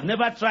 I've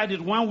never tried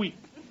it 1 week.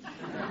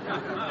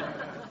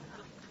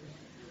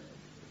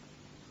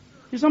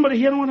 Is somebody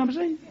hearing what I'm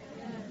saying?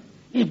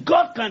 If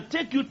God can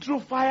take you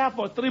through fire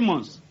for 3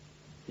 months,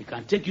 He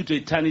can take you to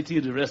eternity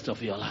the rest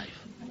of your life.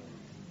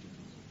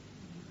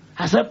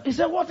 He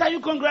said, what are you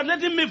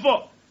congratulating me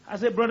for? I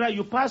said, brother,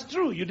 you passed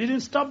through. You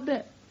didn't stop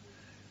there.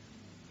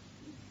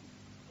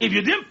 If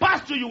you didn't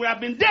pass through, you would have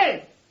been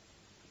dead.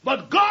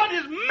 But God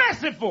is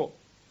merciful.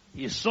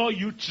 He saw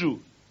you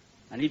through.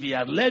 And if He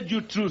had led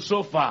you through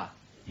so far,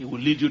 He will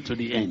lead you to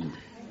the end.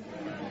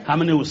 How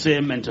many will say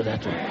amen to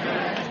that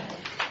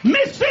one?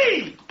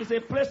 Mid-sea is a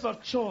place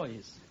of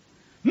choice.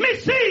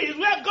 Mid-sea is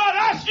where God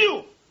asks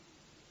you.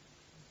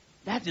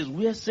 That is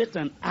where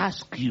Satan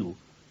asks you,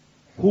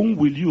 Whom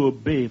will you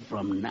obey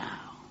from now?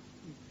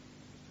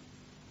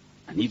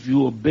 And if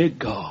you obey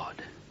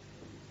God,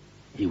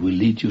 he will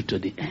lead you to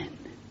the end.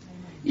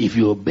 If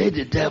you obey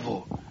the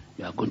devil,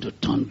 you are going to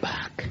turn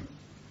back.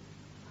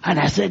 And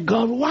I said,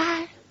 God,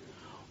 why?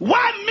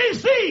 Why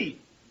Missy?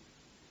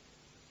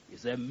 He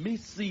said,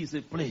 Missy is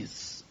a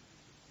place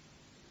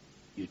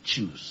you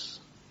choose.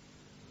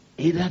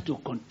 Either to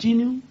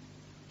continue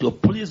to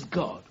please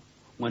God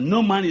when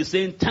no man is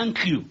saying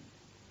thank you,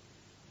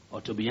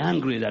 or to be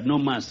angry that no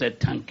man said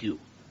thank you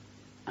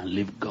and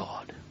leave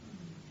God.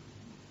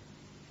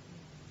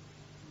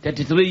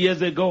 33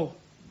 years ago,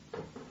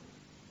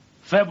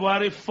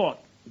 January 4th,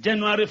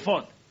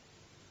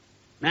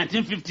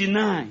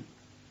 1959,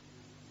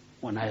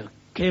 when I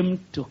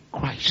came to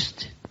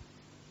Christ,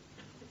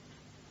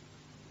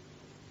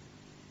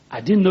 I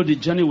didn't know the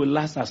journey would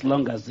last as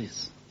long as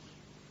this.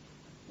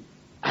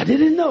 I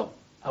didn't know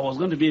I was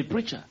going to be a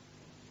preacher.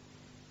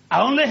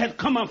 I only had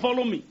come and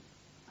follow me,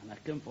 and I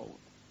came forward.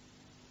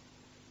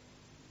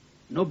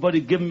 Nobody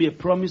gave me a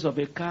promise of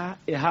a car,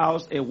 a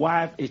house, a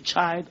wife, a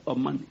child, or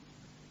money.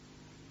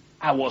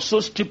 I was so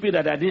stupid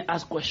that I didn't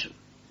ask questions.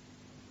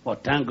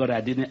 But thank God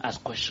I didn't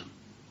ask questions.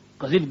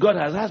 Because if God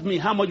has asked me,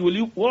 how much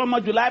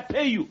will I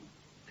pay you?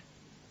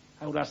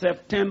 I would have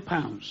said 10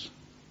 pounds.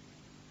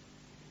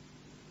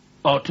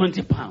 Or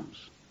 20 pounds.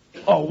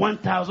 Or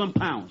 1,000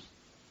 pounds.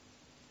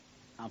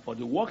 And for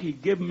the work he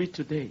gave me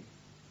today,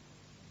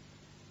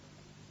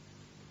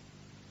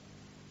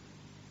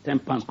 10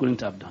 pounds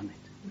couldn't have done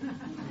it.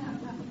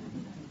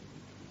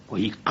 But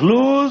he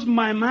closed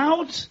my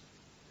mouth,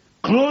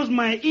 closed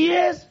my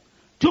ears,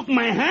 took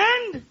my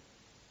hand.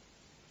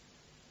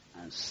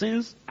 And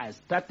since I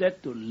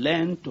started to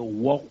learn to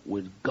walk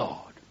with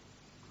God,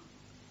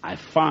 I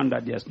found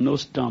that there's no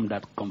storm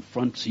that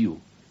confronts you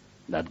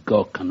that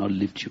God cannot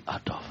lift you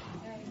out of.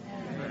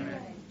 Amen.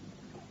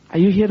 Are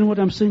you hearing what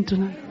I'm saying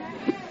tonight?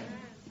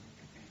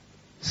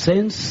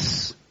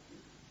 Since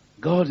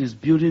God is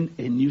building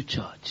a new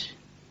church,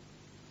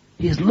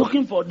 he is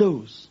looking for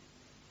those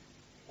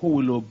who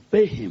will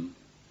obey him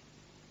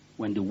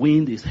when the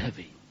wind is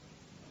heavy.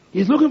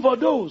 He's looking for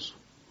those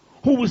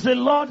who will say,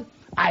 Lord,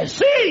 I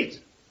see it,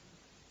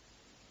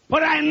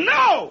 but I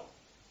know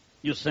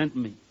you sent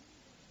me.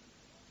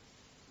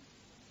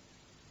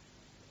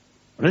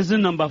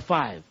 Reason number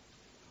 5,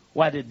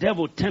 why the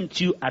devil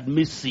tempts you at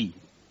Missy,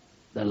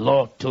 the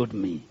Lord told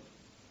me,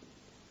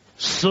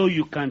 so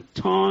you can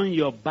turn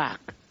your back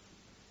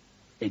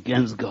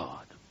against God.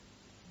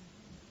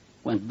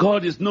 When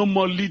God is no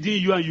more leading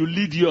you and you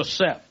lead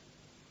yourself,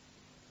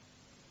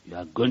 you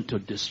are going to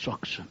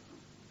destruction.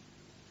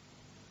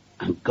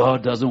 And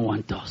God doesn't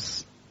want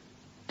us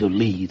to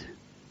lead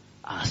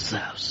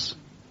ourselves.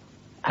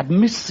 At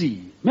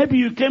Missy, maybe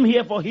you came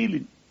here for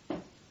healing.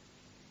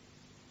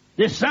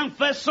 They sang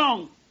first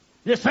song.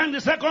 They sang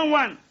the second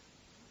one.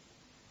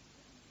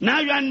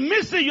 Now you are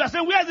missing. You are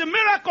saying, where's the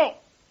miracle?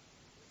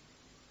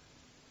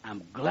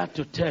 I'm glad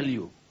to tell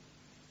you,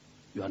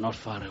 you are not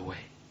far away.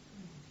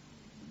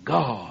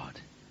 God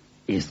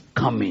is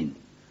coming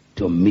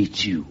to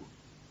meet you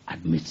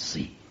at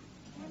Missy.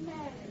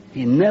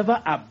 He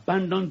never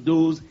abandoned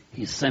those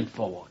he sent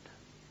forward.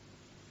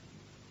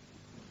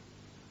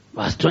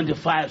 Verse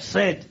 25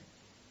 said,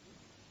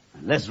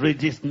 let's read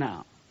this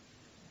now.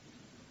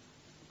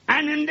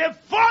 And in the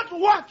 4th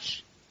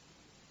watch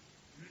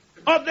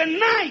of the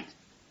night,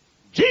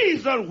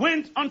 Jesus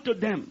went unto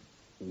them,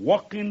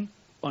 walking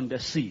on the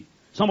sea.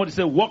 Somebody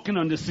say, walking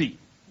on the sea.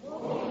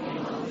 Walking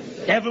on the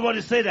sea.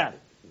 Everybody say that.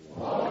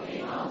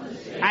 Walking on the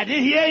sea. I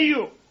didn't hear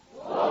you.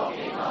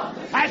 Walking on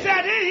the sea. I said,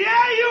 I didn't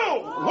hear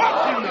you.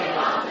 Walking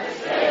on the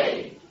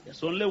sea.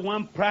 There's only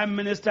one prime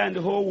minister in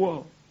the whole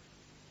world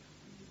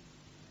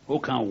who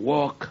can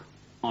walk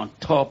on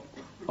top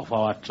of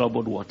our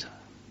troubled water.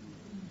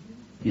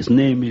 His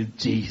name is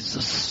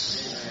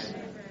Jesus.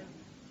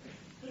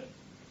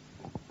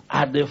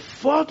 At the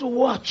 4th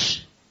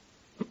watch,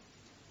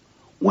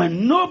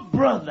 when no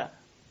brother,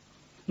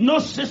 no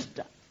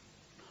sister,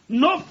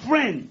 no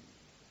friend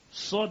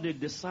saw the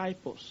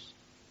disciples,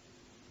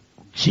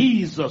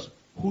 Jesus,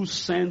 who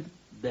sent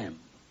them,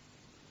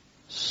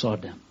 saw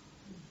them.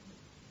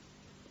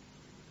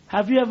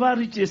 Have you ever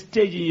reached a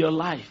stage in your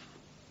life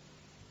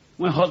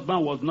when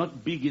husband was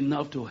not big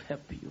enough to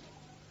help you?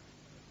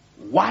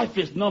 Wife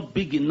is not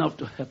big enough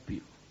to help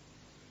you.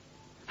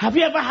 Have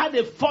you ever had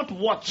a 4th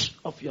watch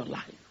of your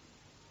life?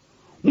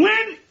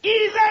 When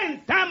either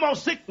in time of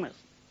sickness,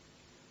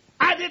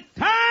 at the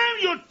time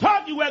you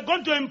thought you were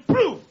going to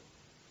improve,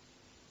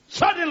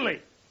 suddenly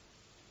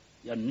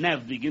your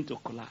nerves begin to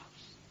collapse.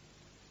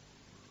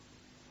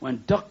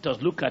 When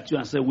doctors look at you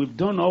and say, we've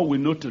done all we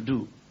know to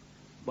do,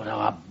 but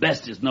our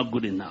best is not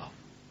good enough.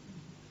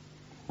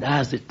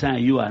 That's the time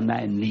you and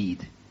I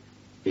need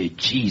a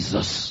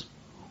Jesus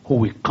who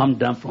will come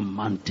down from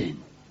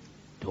mountain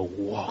to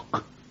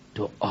walk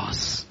to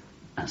us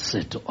and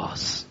say to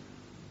us,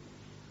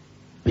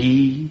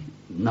 be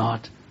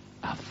not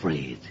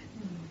afraid.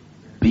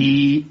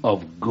 Be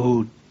of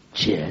good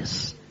cheer.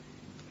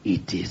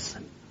 It is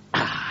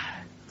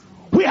I.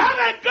 We have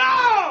a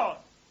God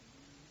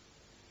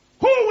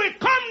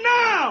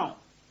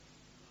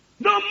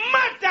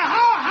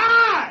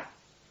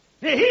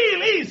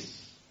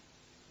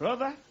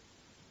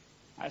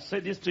say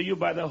this to you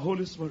by the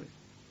Holy Spirit.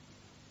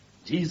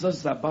 Jesus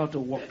is about to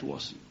walk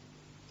towards you.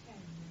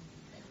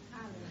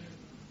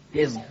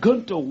 He's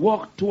going to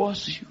walk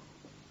towards you.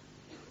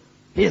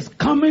 He's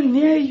coming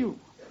near you.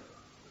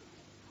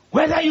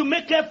 Whether you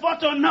make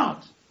effort or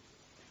not,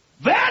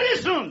 very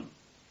soon,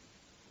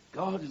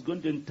 God is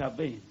going to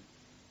intervene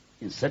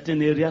in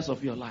certain areas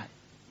of your life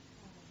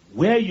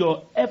where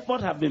your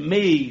effort have been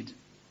made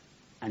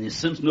and it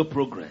seems no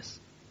progress.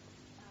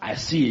 I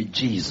see a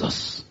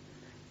Jesus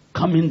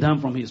coming down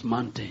from his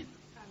mountain,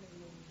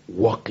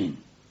 walking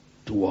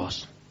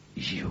towards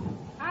you.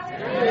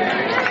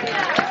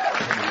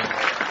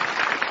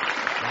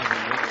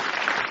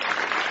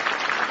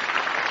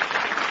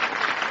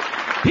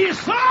 He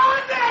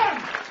saw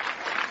them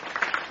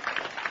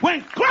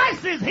when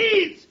Christ is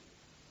hid.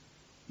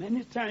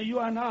 Many times you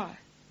and I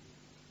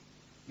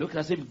look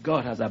as if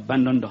God has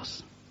abandoned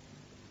us.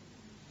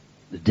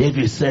 The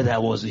David said, I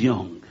was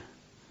young,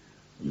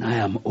 now I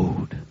am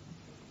old.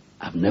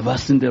 I've never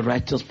seen the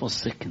righteous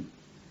forsaken,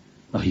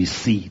 nor his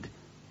seed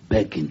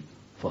begging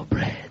for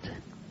bread.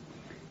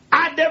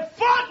 At the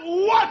fourth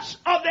watch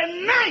of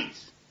the night,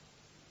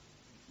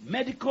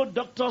 medical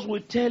doctors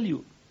will tell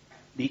you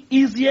the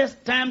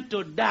easiest time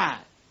to die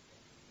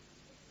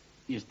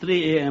is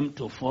 3 a.m.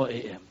 to 4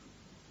 a.m.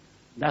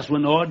 That's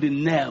when all the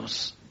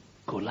nerves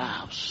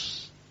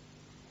collapse.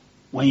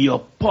 When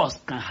your pulse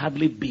can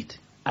hardly beat.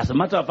 As a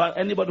matter of fact,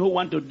 anybody who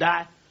wants to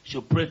die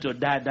should pray to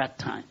die at that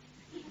time.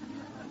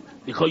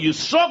 Because you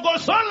go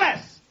so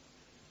less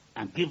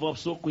and give up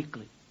so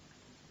quickly.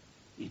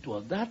 It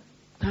was that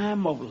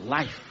time of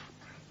life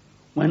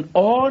when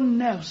all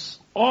nerves,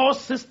 all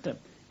system,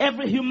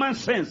 every human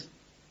sense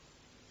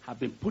have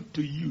been put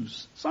to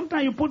use.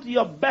 Sometimes you put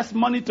your best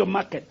money to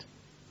market.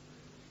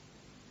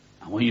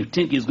 And when you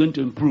think it's going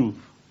to improve,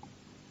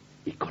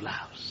 it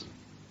collapses.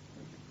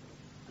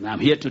 And I'm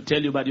here to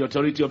tell you by the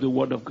authority of the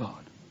Word of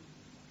God.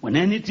 When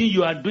anything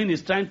you are doing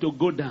is trying to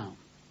go down,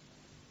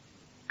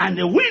 and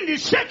the wind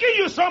is shaking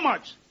you so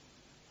much,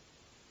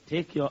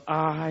 take your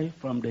eye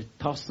from the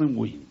tossing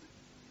wind.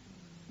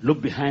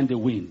 Look behind the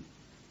wind.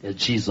 There's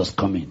Jesus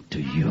coming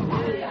to you.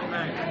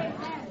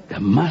 The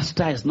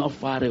Master is not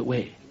far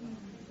away.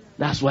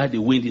 That's why the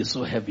wind is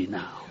so heavy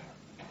now.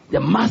 The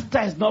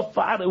Master is not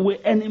far away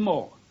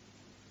anymore.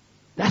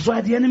 That's why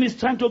the enemy is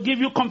trying to give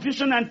you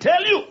confusion and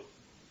tell you,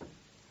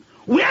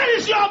 where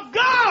is your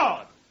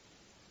God?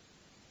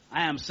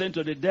 I am saying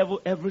to the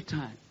devil every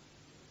time,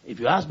 if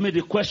you ask me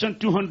the question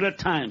 200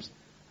 times,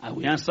 I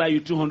will answer you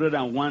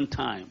 201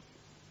 times.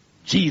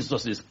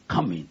 Jesus is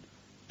coming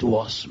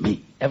towards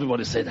me.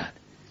 Everybody say that.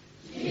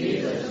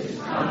 Jesus is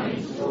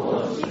coming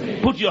towards me.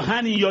 Put your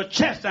hand in your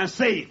chest and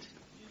say it.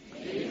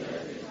 Jesus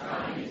is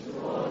coming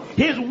towards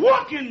me. He's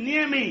walking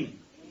near me.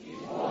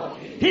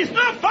 He's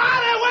not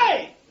far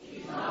away.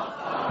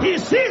 He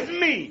sees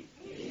me.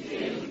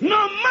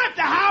 No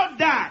matter how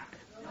dark.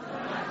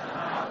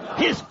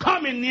 He's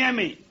coming near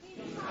me.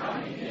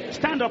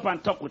 Stand up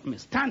and talk with me.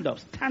 Stand up,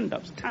 stand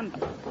up, stand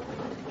up.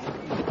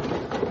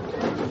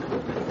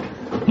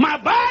 My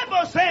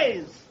Bible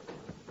says,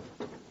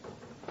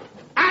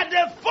 at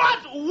the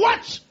fourth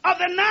watch of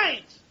the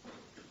night,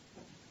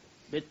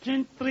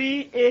 between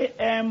 3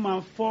 a.m.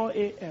 and 4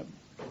 a.m.,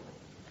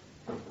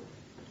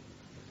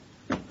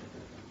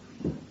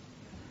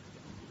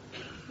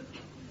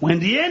 when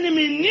the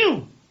enemy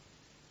knew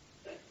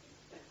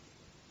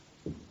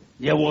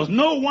there was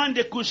no one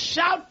they could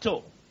shout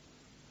to,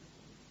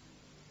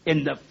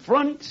 in the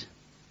front,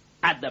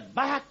 at the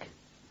back,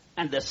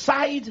 and the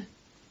side,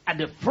 at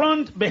the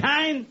front,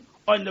 behind,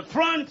 or in the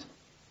front,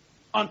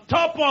 on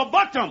top or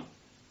bottom,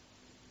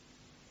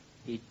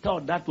 he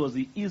thought that was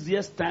the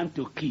easiest time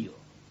to kill.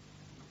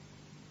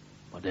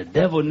 But the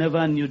devil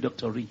never knew,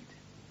 Dr. Reed,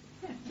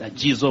 that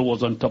Jesus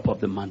was on top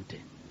of the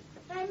mountain.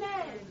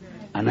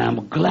 And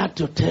I'm glad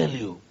to tell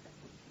you,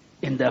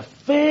 in the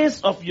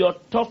face of your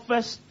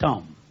toughest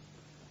storm,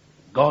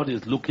 God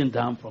is looking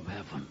down from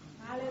heaven.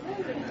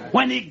 Hallelujah.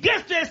 When he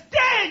gets to a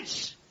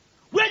stage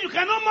where you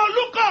can no more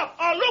look up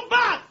or look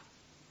back,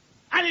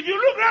 and if you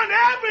look around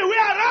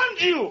everywhere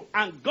around you,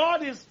 and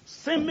God is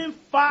seeming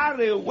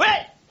far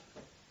away,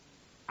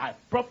 I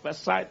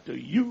prophesy to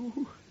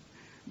you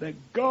that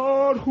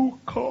God who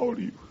called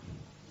you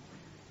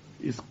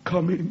is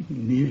coming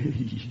near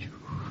you.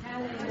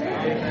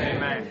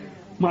 Amen.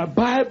 My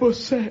Bible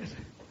said,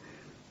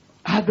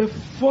 at the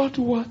fourth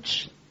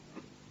watch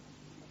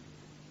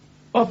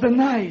of the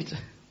night,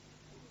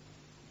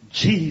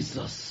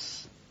 Jesus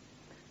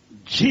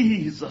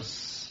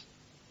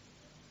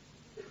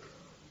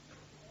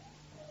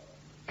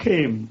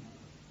came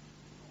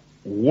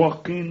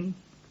walking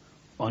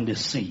on the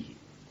sea.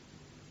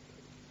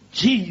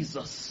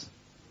 Jesus.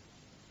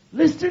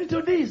 Listen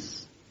to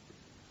this.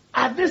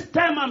 At this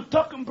time I'm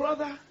talking,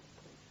 brother,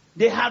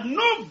 they had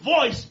no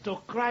voice to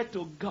cry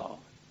to God.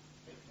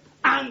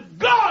 And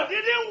God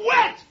didn't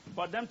wait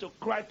for them to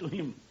cry to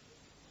him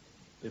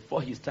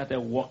before he started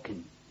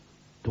walking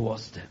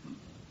towards them.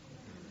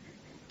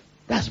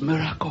 That's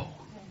miracle.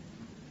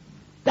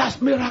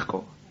 That's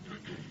miracle.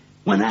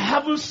 When I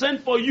haven't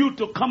sent for you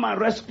to come and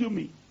rescue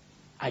me,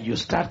 and you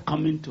start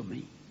coming to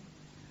me,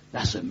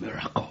 that's a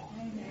miracle.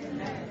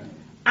 Amen.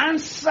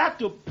 Answer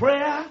to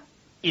prayer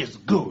is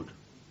good,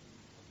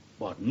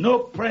 but no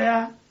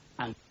prayer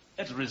and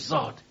get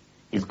result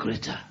is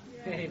greater.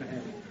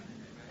 Amen.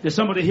 Did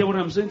somebody hear what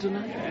I'm saying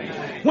tonight?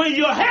 Amen. When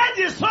your head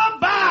is so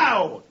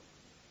bowed,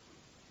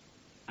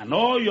 and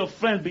all your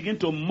friends begin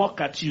to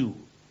mock at you,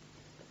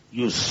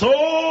 you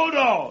sold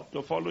out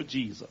to follow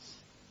Jesus.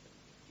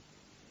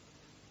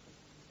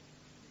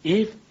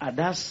 If at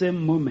that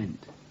same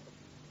moment,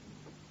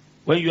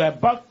 when you are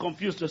about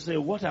confused to say,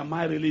 what am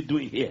I really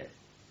doing here?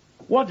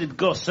 What did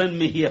God send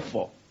me here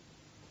for?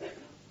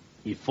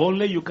 If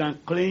only you can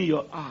clean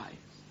your eyes.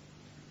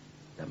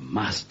 The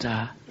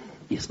Master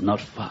is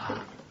not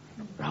far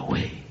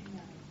away.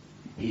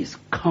 He is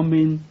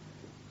coming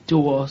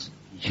towards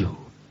you.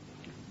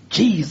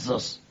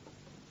 Jesus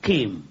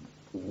came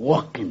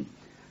walking.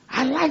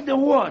 I like the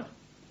word.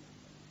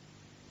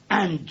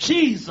 And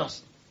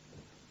Jesus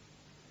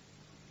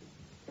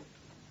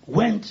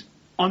went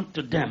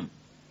unto them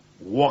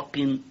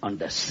walking on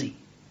the sea.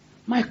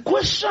 My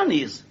question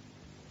is,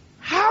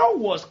 how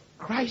was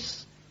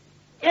Christ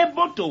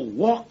able to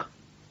walk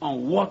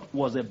on what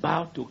was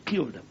about to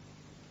kill them?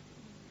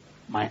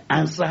 My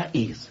answer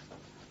is,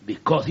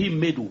 because he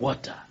made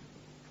water.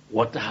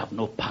 Water have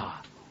no power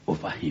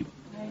over him.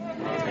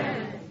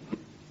 Amen.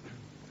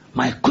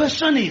 My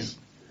question is,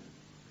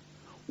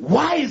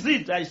 why is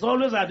it that it's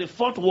always at the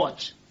fourth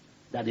watch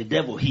that the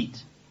devil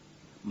hit?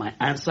 My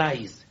answer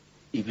is,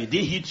 if he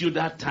didn't hit you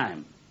that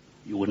time,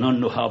 you will not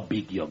know how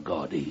big your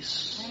God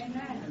is.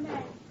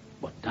 Amen.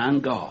 But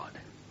thank God,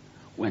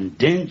 when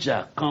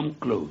danger comes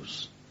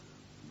close,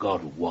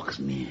 God walks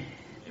near.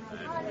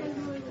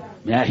 Amen.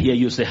 May I hear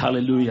you say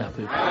hallelujah,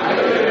 people?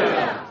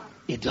 Hallelujah.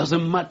 It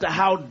doesn't matter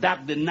how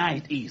dark the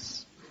night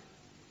is,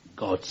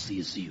 God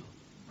sees you.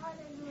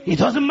 Hallelujah. It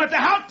doesn't matter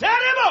how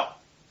terrible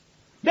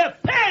the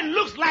pain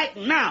looks like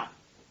now.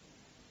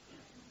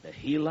 The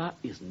healer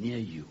is near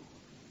you.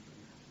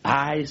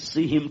 I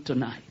see him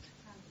tonight,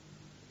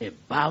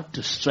 about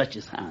to stretch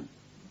his hand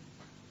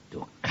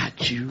to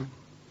catch you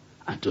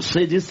and to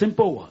say this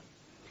simple word.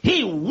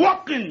 He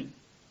walking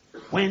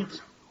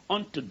went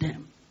unto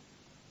them.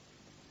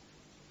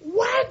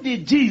 Why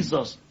did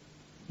Jesus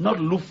not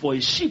look for a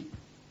sheep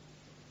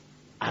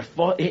at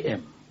 4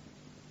 a.m.?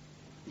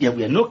 There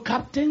were no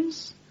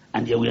captains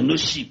and there were no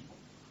sheep.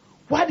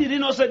 Why did he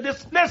not say,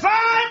 disciples!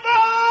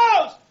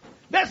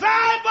 Disciples!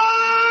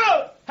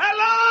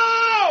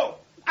 Hello!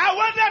 I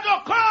wanted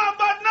to come,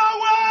 but no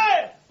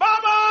way!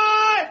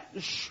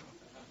 Bye-bye!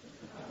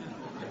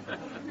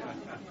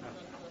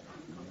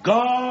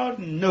 God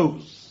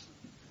knows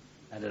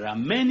that there are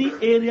many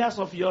areas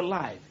of your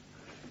life,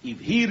 if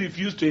he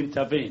refused to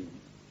intervene,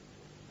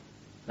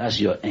 that's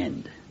your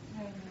end.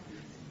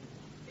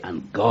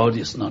 And God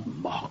is not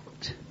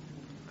mocked.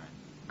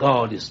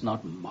 God is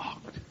not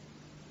mocked.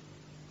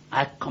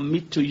 I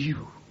commit to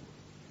you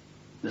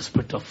the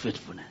spirit of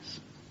faithfulness.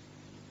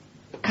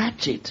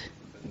 Catch it.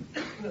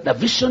 The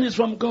vision is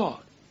from God.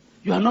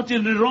 You are not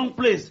in the wrong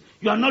place.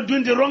 You are not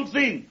doing the wrong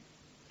thing.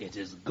 It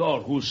is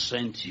God who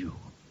sent you.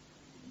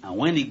 And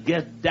when it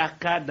gets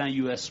darker than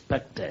you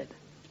expected,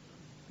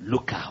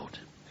 look out.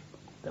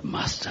 The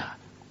Master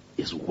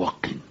is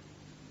walking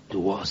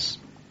towards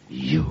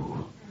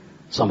you.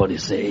 Somebody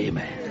say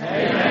amen.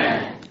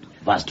 Amen.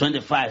 Verse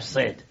 25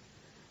 said,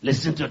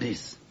 listen to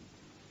this.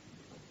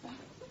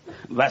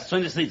 Verse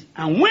 26,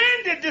 and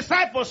when the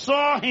disciples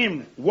saw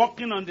him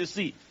walking on the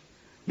sea,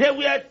 they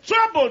were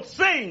troubled,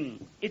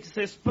 saying, it is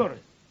a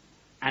spirit.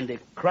 And they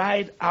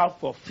cried out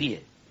for fear.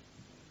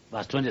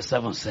 Verse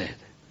 27 said,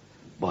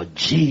 but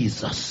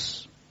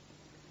Jesus,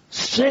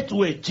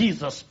 straightway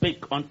Jesus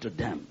spake unto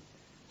them,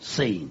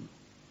 saying,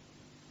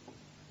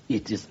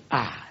 it is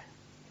I.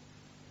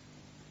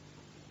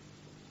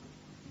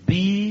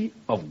 Be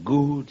of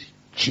good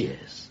cheer.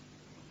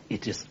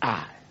 It is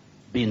I.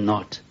 Be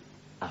not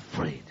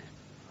afraid.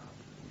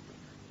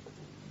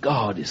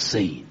 God is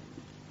saying,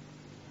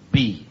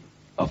 be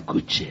of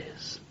good cheer.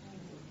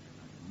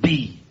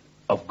 Be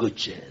of good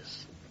cheer.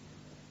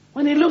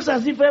 When it looks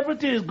as if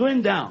everything is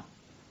going down,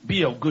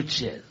 be of good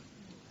cheer.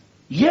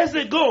 Years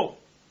ago,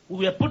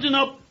 we were putting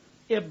up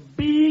a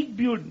big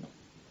building.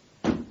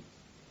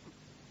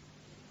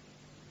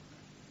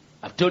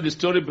 I've told the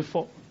story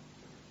before.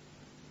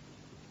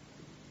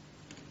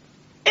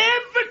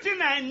 Everything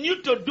I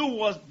knew to do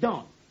was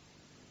done.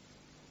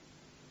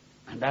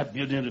 And that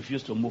building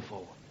refused to move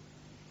forward.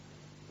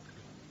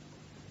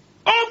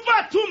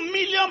 Over £2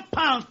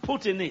 million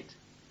put in it.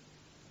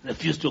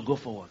 Refused to go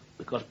forward.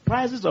 Because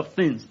prices of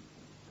things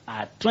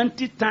are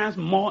 20 times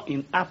more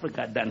in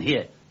Africa than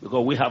here.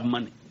 Because we have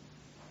money.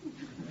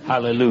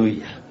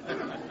 Hallelujah.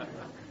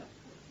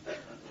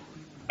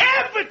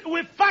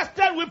 We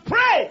fasted, we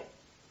prayed.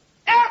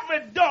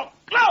 Every door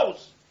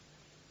closed.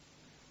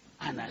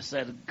 And I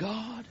said,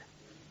 God,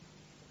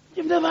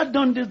 you've never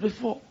done this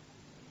before.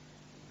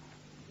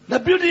 The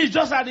building is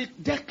just at the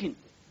decking.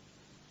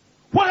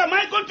 What am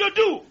I going to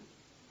do?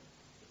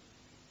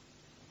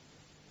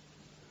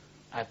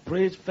 I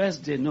prayed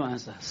first day, no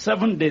answer.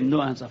 7 days,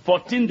 no answer.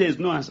 14 days,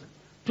 no answer.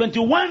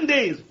 21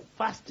 days,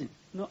 fasting,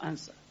 no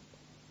answer.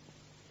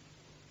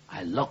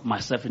 I locked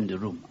myself in the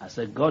room. I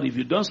said, God, if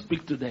you don't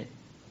speak today,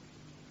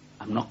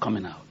 I'm not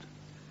coming out.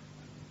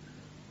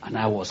 And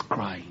I was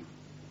crying.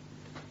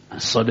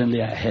 And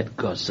suddenly I heard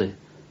God say,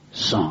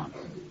 son,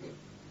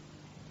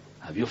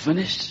 have you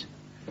finished?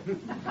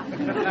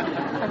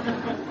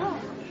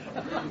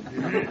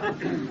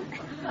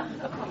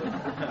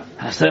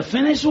 I said,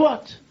 finish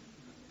what?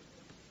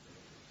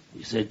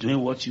 He said, doing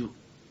what you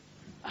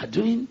are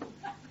doing?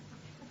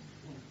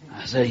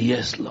 I said,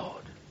 yes,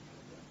 Lord.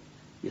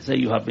 He said,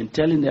 you have been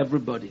telling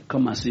everybody,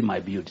 come and see my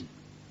building.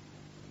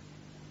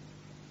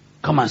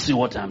 Come and see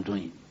what I'm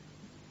doing.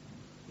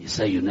 He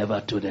said, you never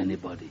told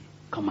anybody.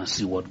 Come and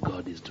see what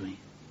God is doing.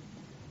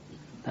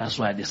 That's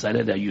why I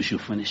decided that you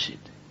should finish it.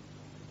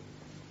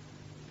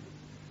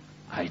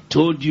 I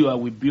told you I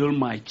will build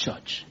my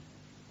church.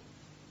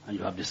 And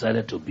you have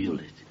decided to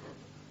build it.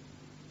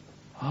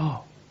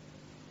 Oh,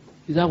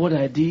 is that what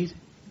I did?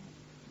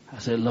 I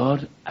said,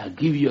 Lord, I'll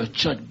give your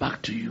church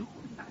back to you.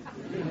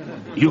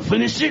 You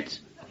finish it.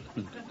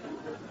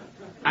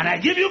 And I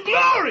give you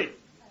glory.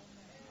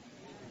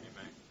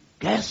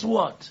 Guess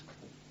what?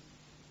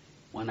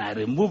 When I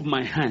removed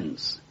my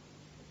hands,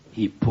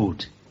 he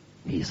put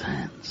his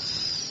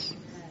hands.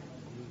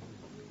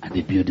 And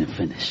the building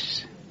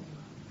finished.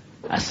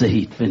 I say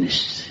it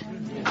finished.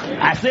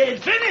 I say it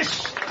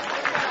finished.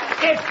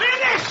 It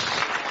finished.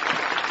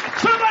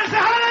 Somebody say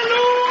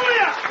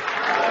hallelujah.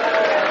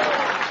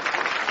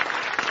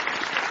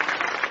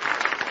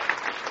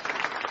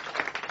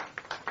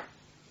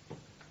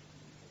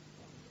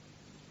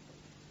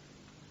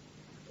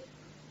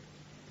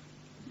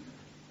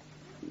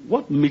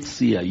 What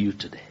mixie are you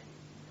today?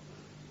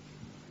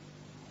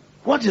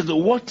 What is the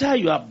water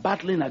you are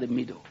battling at the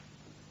middle?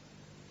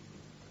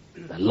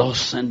 The Lord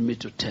sent me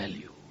to tell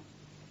you.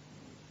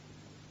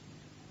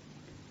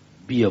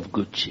 Be of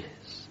good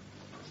cheers.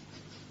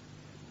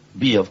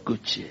 Be of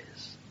good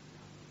cheers.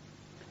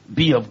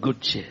 Be of good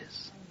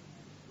cheers.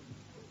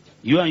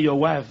 You and your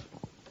wife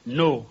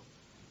know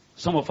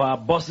some of our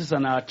buses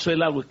and our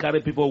trailer we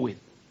carry people with.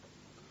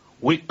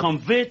 We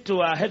convey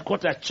to our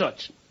headquarters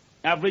church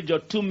average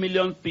of 2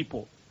 million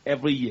people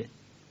every year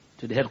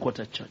to the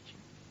headquarters church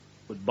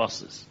with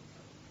buses.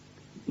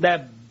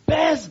 The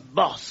best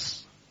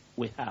bus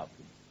we have.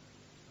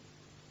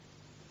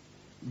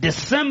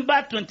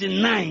 December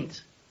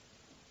 29th.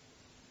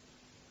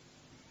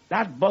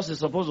 That bus is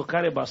supposed to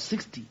carry about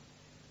 60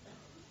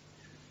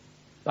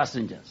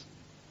 passengers.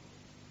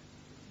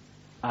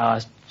 Our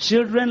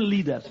children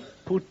leaders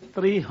put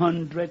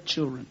 300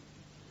 children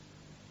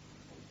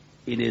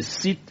in a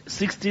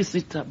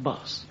 60-seater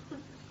bus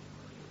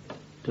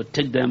to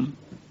take them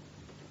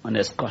on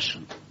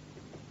excursion.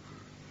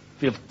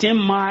 15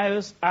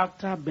 miles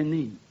after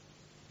Benin,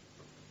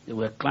 they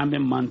were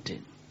climbing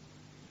mountain,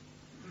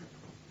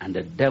 and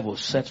the devil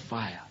set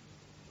fire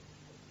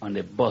on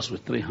a bus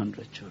with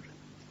 300 children.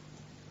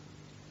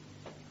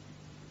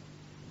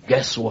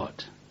 Guess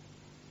what?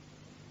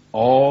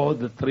 All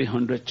the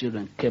 300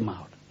 children came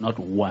out, not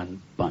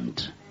one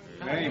burnt.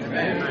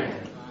 Amen.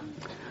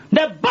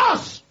 The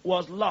bus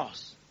was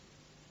lost.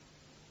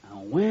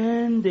 And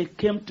when they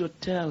came to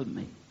tell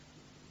me,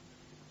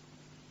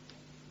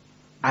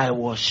 I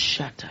was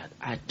shattered.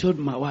 I told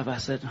my wife, I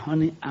said,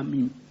 honey, I'm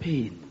in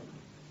pain.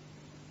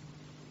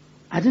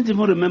 I didn't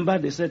even remember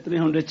they said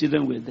 300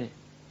 children were there.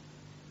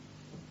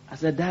 I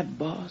said, that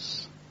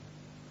bus,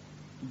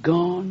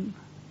 gone.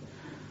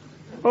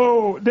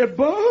 Oh, the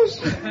bus?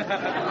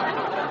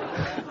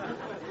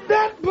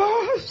 That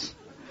bus?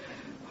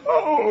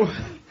 Oh,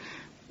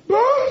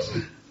 bus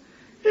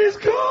is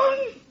gone.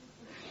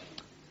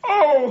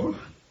 Oh,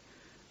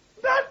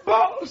 that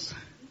bus.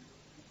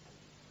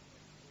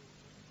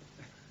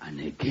 And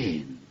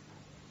again,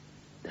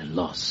 the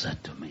Lord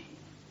said to me,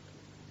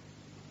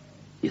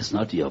 it's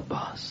not your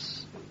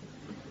bus.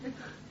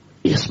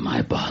 It's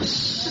my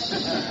bus.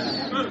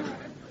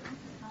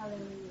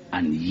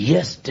 And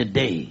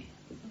yesterday,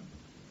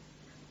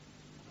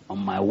 on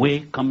my way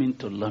coming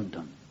to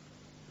London,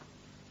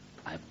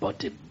 I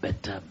bought a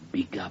better,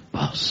 bigger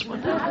bus for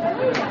them.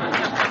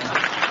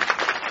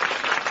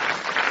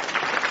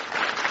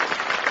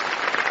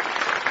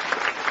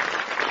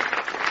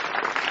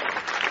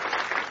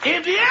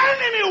 If the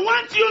enemy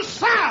wants you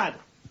sad,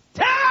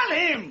 tell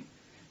him,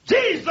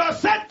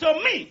 Jesus said to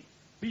me,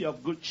 be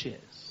of good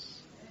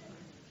cheers.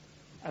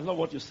 I love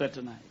what you said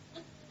tonight.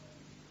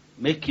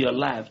 Make your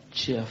life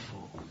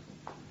cheerful.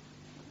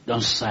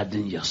 Don't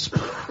sadden your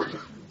spirit.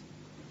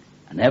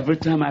 And every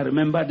time I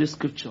remember this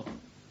scripture,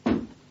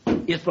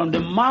 it's from the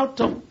mouth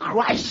of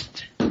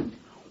Christ.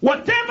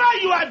 Whatever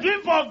you are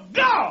doing for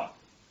God,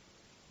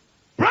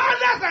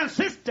 brothers and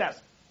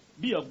sisters,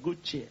 be of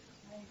good cheer.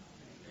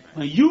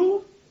 When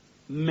you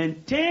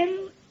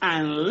maintain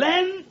and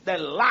learn the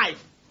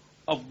life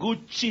of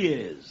good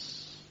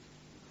cheers,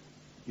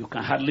 you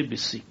can hardly be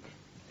sick.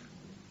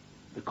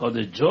 Because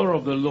the joy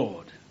of the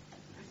Lord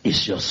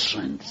is your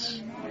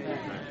strength.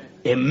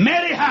 A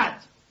merry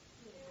heart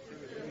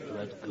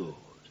worketh good.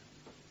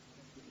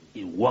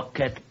 It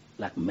worketh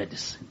like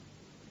medicine.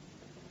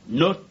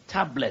 No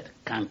tablet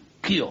can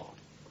cure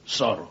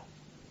sorrow,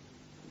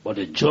 but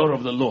the joy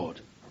of the Lord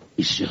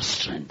is your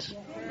strength.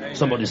 Amen.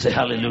 Somebody say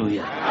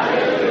hallelujah.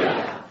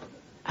 Hallelujah.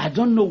 I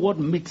don't know what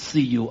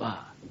Mitzi you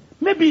are.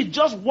 Maybe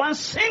just one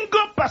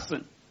single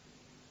person.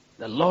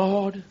 The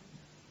Lord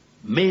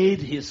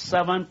made his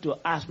servant to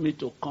ask me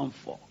to come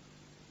for.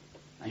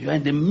 And you are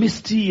in the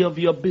mystery of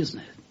your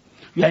business.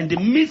 You are in the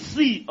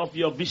mystery of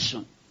your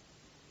vision.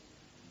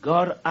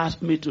 God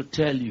asked me to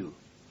tell you,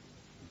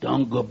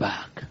 don't go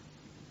back.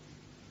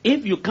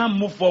 If you can't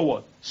move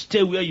forward,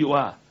 stay where you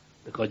are,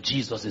 because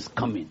Jesus is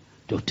coming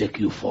to take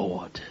you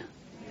forward.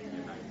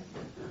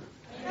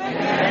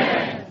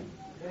 Amen.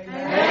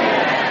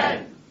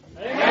 Amen.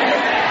 Amen.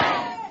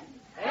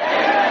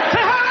 Say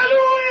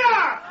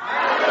hallelujah.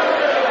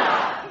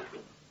 Hallelujah.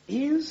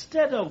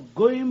 Instead of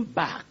going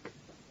back,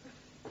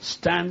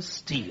 stand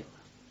still.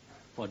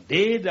 For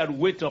they that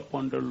wait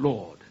upon the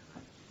Lord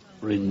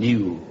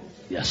renew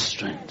their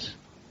strength.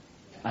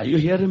 Are you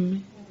hearing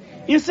me?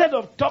 Instead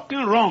of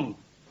talking wrong,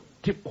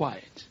 keep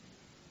quiet.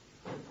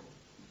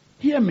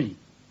 Hear me.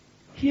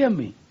 Hear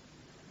me.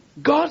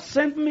 God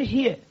sent me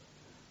here,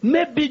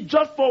 maybe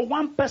just for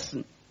one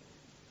person,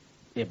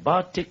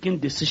 about taking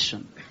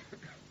decision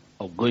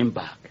of going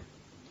back.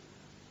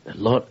 The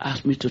Lord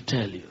asked me to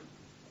tell you,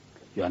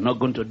 you are not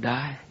going to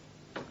die.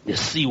 The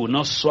sea will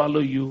not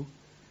swallow you.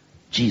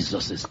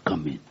 Jesus is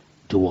coming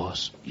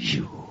towards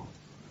you.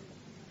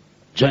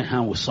 Join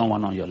hands with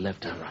someone on your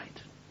left and right.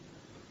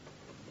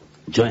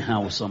 Join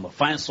hands with someone.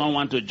 Find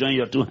someone to join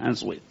your two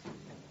hands with.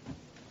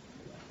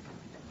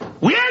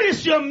 Where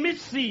is your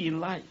mystery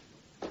in life?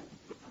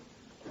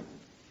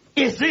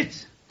 Is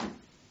it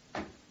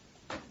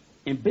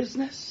in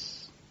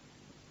business?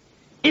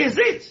 Is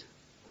it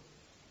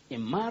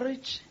in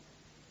marriage?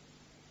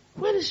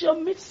 Where is your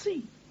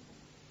mystery?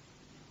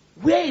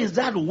 Where is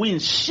that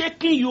wind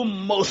shaking you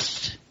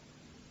most?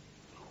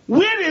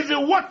 Where is the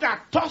water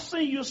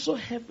tossing you so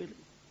heavily?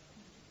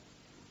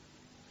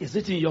 Is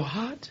it in your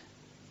heart?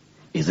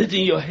 Is it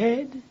in your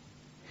head?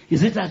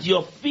 Is it at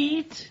your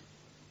feet?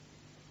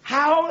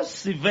 How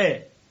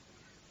severe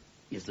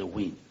is the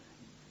wind?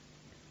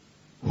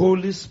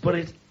 Holy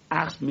Spirit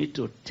asked me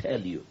to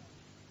tell you,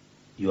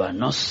 you are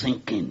not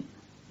sinking.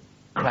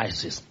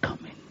 Christ is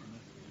coming.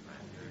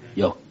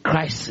 Your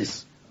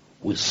crisis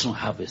will soon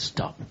have a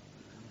stop,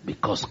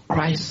 because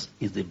Christ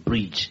is the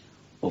bridge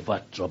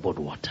over troubled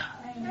water.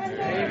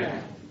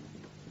 Amen.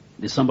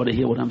 Did somebody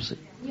hear what I'm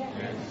saying?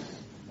 Yes.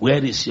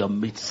 Where is your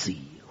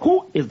mid-sea?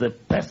 Who is the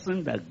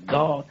person that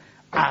God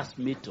asked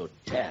me to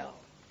tell?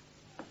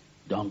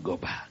 Don't go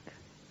back.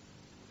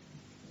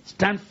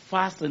 Stand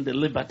fast in the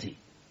liberty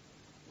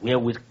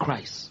wherewith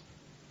Christ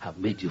have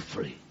made you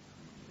free.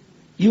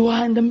 You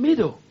are in the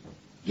middle.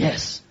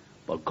 Yes,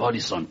 but God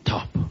is on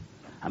top.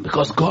 And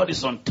because God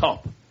is on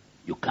top,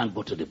 you can't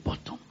go to the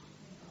bottom.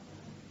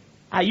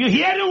 Are you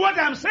hearing what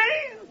I'm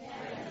saying? Yes.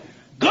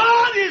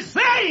 God is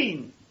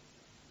saying,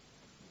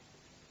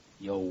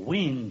 your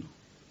wind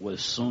will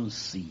soon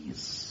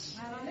cease.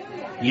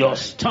 Hallelujah. Your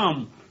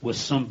storm will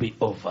soon be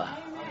over.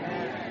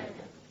 Amen.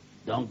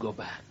 Don't go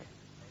back.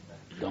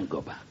 Don't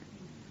go back.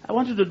 I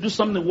want you to do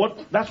something.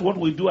 That's what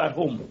we do at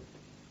home.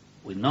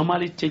 We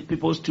normally take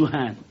people's two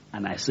hands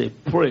and I say,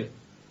 pray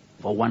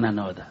for one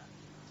another.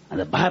 And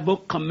the Bible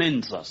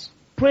commends us,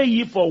 pray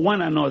ye for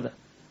one another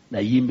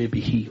that ye may be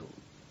healed.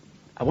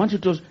 I want you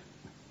to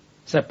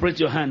separate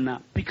your hand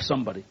now. Pick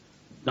somebody.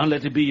 Don't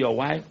let it be your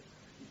wife.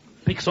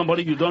 Pick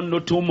somebody you don't know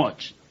too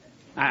much.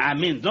 I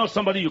mean, not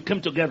somebody you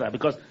came together.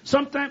 Because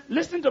sometimes,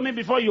 listen to me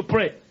before you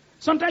pray.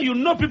 Sometimes you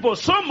know people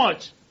so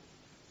much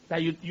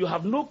that you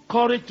have no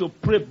courage to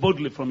pray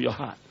boldly from your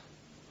heart.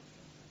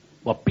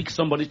 But pick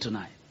somebody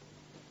tonight.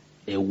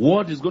 A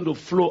word is going to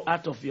flow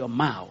out of your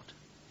mouth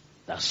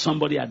that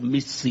somebody at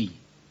mid-sea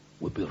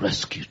will be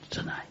rescued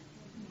tonight.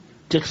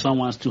 Take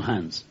someone's two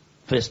hands,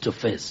 face to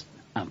face,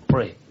 and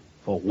pray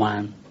for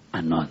one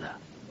another.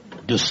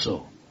 Do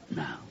so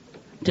now.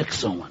 Take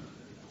someone.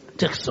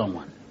 Take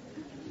someone.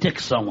 Take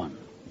someone.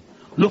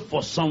 Look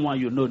for someone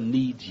you know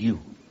needs you.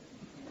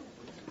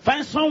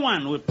 Find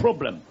someone with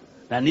problem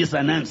that needs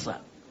an answer.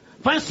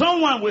 Find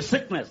someone with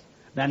sickness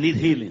that needs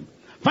healing.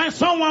 Find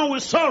someone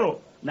with sorrow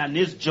that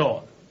needs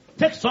joy.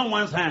 Take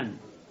someone's hand.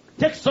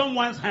 Take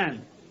someone's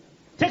hand.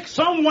 Take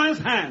someone's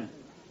hand.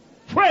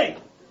 Pray.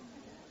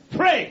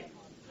 Pray.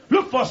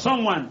 Look for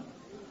someone.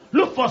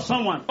 Look for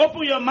someone.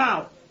 Open your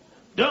mouth.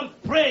 Don't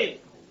pray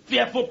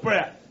fearful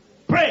prayer.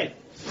 Pray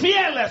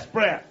fearless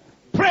prayer.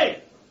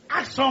 Pray.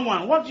 Ask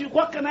someone,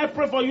 what can I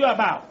pray for you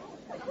about?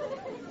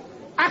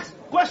 Ask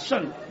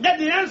question. Get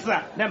the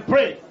answer. Then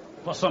pray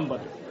for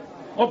somebody.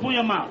 Open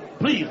your mouth.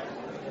 Please.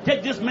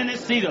 Take this minute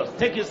serious.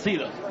 Take it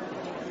serious.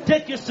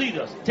 Take it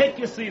serious. Take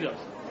it serious.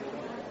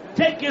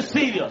 Take it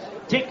serious.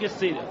 Take it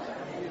serious.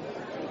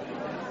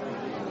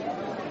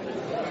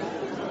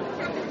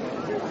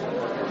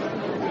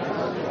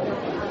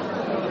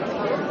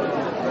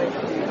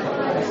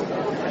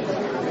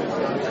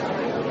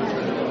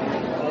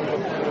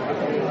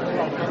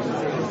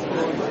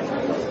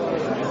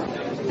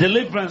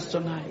 Deliverance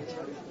tonight.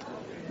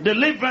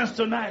 Deliverance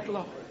tonight,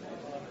 Lord.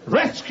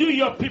 Rescue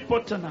your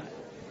people tonight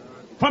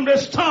from the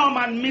storm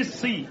and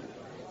mid-sea.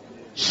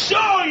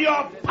 Show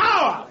your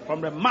power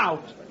from the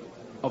mouth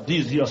of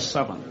these your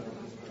servants.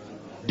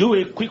 Do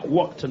a quick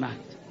work tonight.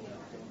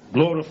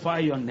 Glorify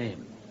your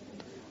name.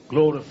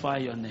 Glorify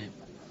your name.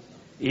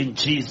 In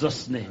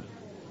Jesus' name.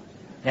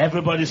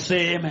 Everybody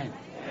say amen.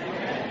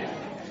 Amen.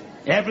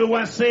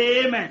 Everyone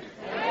say amen.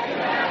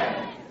 Amen.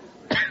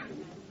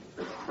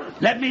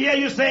 Let me hear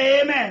you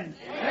say amen.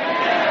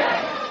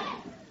 Amen.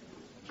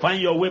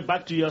 Find your way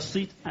back to your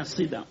seat and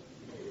sit down.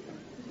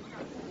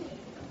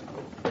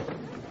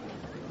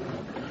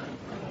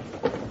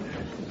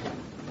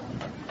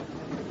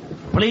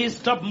 Please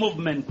stop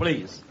movement,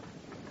 please.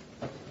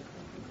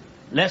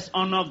 Let's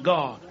honor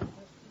God.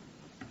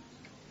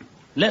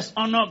 Let's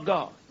honor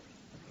God.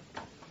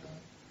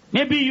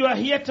 Maybe you are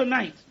here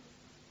tonight.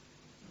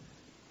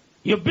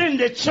 You've been in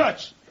the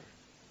church,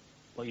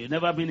 but you've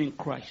never been in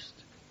Christ.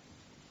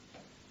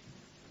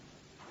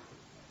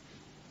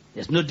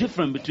 There's no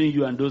difference between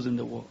you and those in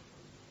the world.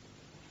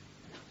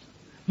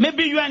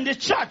 Maybe you are in the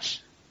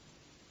church,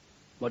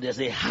 but there's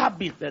a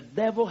habit the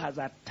devil has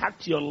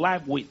attacked your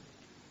life with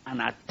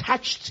and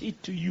attached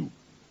it to you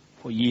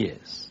for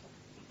years.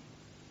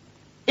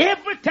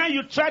 Every time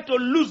you try to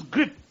lose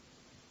grip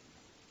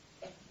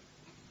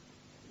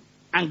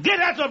and get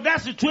out of that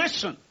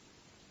situation,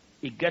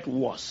 it gets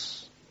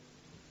worse.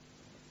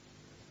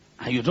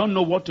 And you don't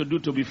know what to do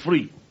to be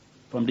free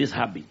from this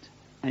habit.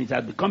 And it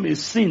has become a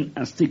sin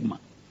and stigma.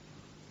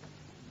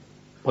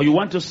 But you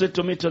want to say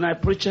to me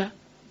tonight, preacher,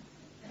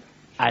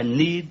 I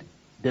need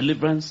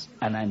deliverance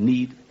and I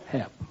need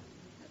help.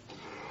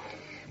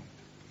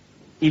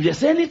 If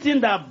there's anything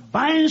that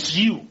binds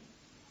you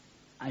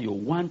and you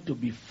want to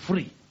be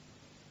free,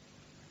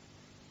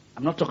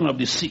 I'm not talking of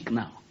the sick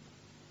now.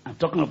 I'm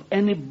talking of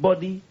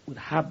anybody with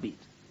habit,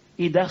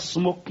 either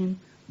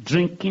smoking,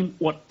 drinking,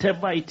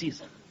 whatever it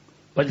is.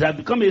 But it has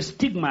become a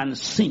stigma and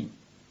sin.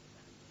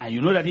 And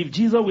you know that if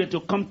Jesus were to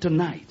come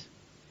tonight,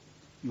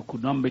 you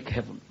could not make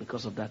heaven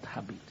because of that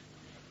habit.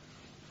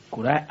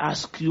 Could I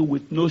ask you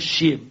with no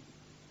shame,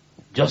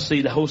 just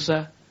say the whole,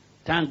 sir,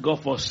 thank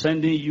God for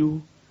sending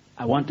you.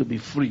 I want to be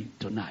free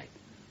tonight.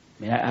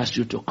 May I ask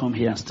you to come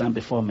here and stand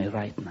before me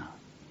right now?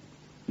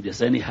 If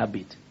there's any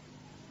habit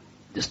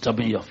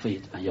disturbing your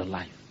faith and your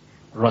life,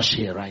 rush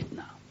here right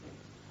now.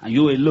 And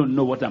you alone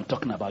know what I'm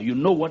talking about. You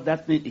know what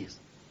that thing is.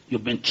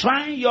 You've been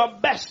trying your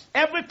best.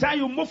 Every time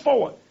you move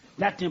forward,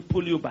 that thing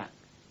pull you back.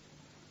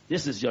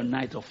 This is your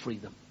night of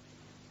freedom.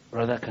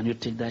 Brother, can you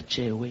take that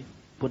chair away?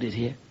 Put it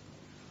here.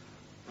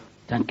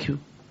 Thank you.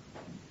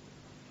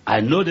 I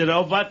know there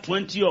are over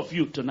 20 of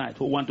you tonight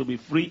who want to be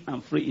free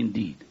and free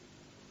indeed.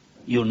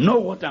 You know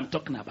what I'm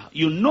talking about.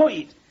 You know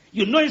it.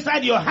 You know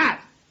inside your heart.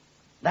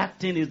 That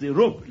thing is the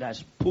rope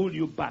that's pulled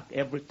you back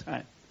every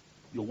time.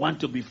 You want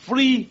to be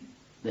free.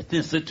 The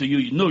thing said to you,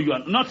 you know you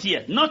are not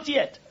yet. Not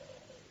yet.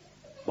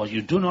 But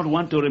you do not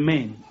want to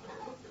remain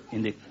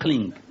in the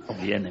cling of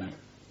the enemy.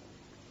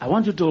 I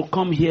want you to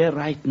come here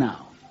right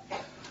now.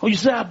 Oh, you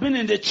say, I've been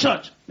in the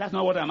church. That's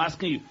not what I'm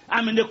asking you.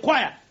 I'm in the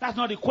choir. That's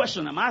not the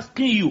question. I'm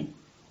asking you.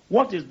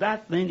 What is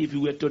that thing, if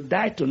you were to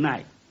die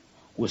tonight,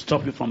 will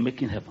stop you from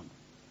making heaven?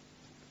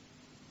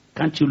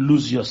 Can't you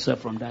lose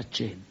yourself from that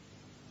chain?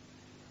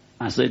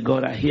 And say,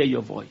 God, I hear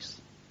your voice.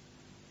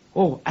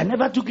 Oh, I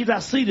never took it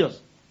as serious.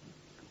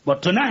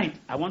 But tonight,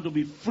 I want to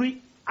be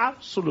free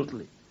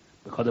absolutely.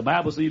 Because the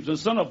Bible says, if the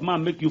Son of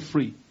Man make you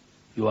free,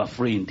 you are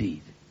free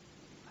indeed.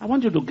 I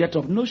want you to get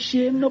up. No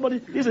shame, nobody.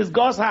 This is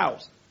God's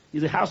house.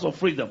 It's a house of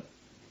freedom.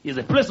 It's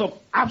a place of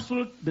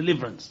absolute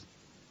deliverance.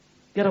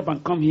 Get up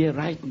and come here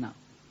right now.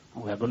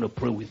 And we are going to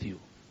pray with you.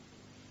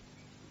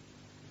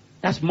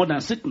 That's more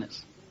than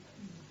sickness.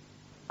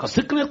 Because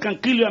sickness can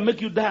kill you and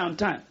make you die on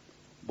time.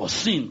 But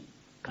sin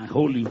can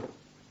hold you.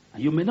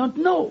 And you may not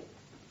know.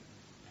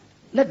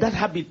 Let that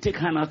habit take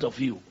hand out of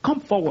you. Come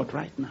forward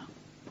right now.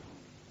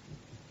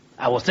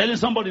 I was telling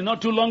somebody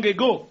not too long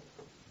ago,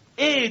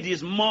 AIDS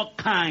is more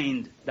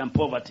kind than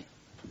poverty.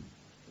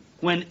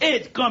 When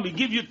AIDS comes, it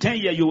gives you 10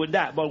 years, you will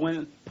die. But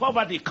when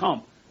poverty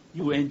comes,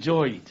 you will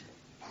enjoy it.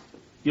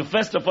 You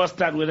first of all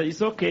start with it.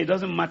 It's okay, it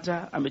doesn't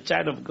matter. I'm a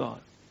child of God.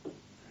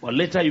 But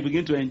later you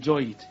begin to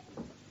enjoy it.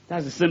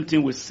 That's the same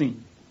thing with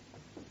sin.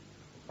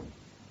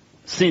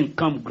 Sin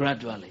comes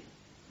gradually.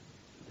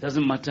 It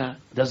doesn't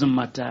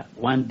matter.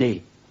 One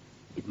day,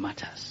 it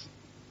matters.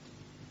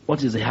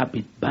 What is the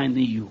habit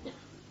binding you?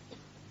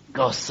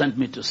 God sent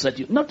me to set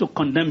you, not to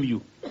condemn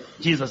you.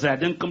 Jesus said, I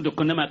didn't come to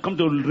condemn, I come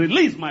to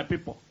release my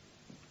people.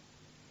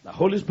 The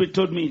Holy Spirit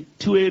told me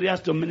 2 areas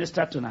to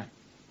minister tonight.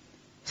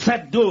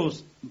 Set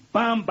those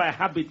bound by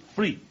habit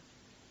free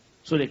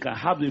so they can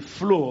have the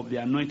flow of the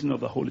anointing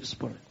of the Holy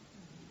Spirit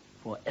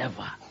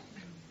forever.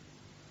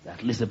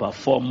 At least about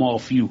 4 more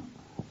of you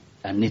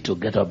that need to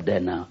get up there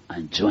now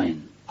and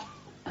join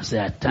and say,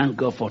 I thank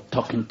God for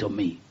talking to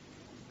me.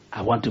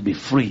 I want to be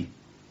free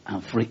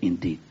and free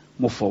indeed.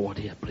 Move forward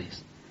here,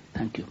 please.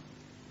 Thank you.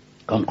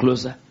 Come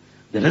closer.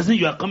 The reason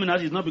you are coming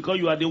out is not because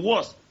you are the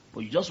worst,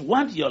 But you just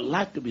want your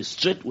life to be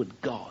straight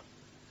with God.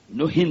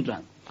 No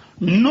hindrance.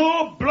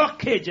 No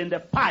blockage in the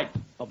pipe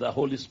of the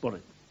Holy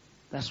Spirit.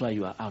 That's why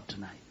you are out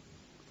tonight.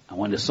 And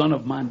when the Son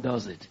of Man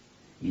does it,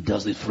 he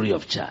does it free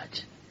of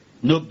charge.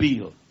 No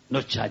bill,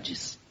 no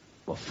charges,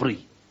 but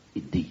free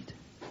indeed.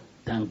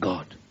 Thank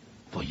God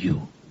for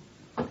you.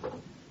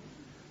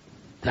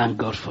 Thank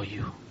God for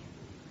you.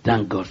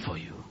 Thank God for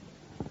you.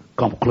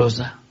 Come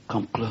closer,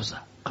 come closer,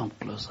 come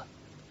closer.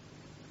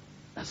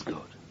 That's good.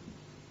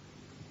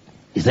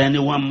 Is there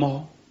anyone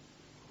more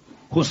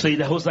who say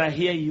that, Jose, I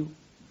hear you?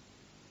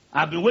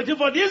 I've been waiting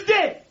for this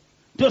day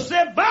to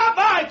say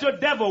bye-bye to the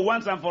devil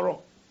once and for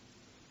all.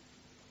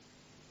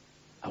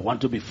 I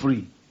want to be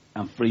free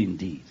and free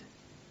indeed.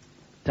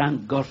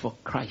 Thank God for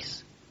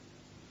Christ.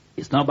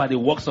 It's not by the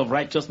works of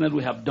righteousness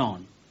we have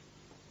done.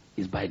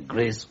 It's by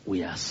grace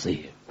we are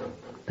saved.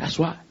 That's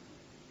why.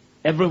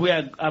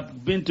 Everywhere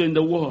I've been to in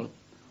the world,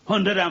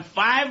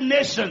 105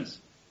 nations,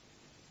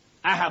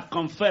 I have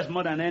confessed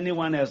more than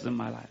anyone else in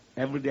my life.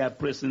 Every day I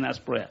pray sinner's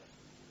prayer.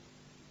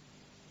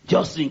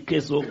 Just in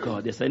case, oh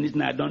God, there's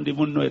anything I don't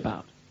even know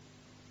about.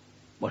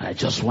 But I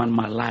just want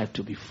my life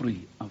to be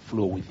free and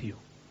flow with you.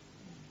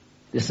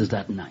 This is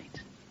that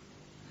night.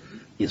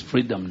 It's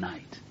freedom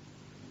night.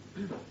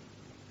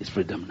 It's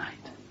freedom night.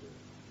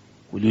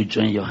 Will you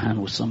join your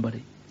hand with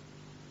somebody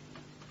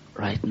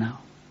right now?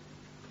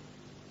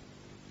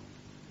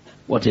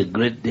 What a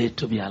great day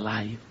to be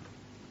alive.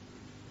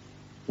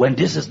 When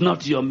this is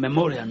not your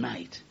memorial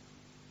night,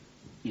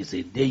 it's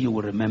a day you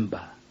will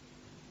remember.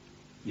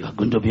 You are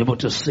going to be able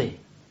to say,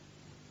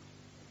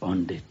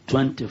 on the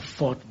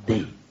 24th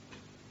day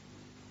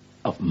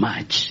of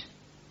March,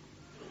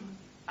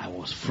 I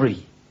was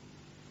free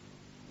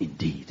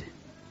indeed.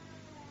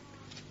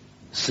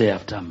 Say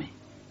after me,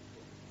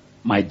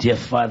 my dear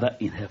Father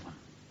in heaven.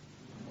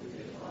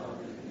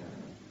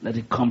 Let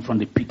it come from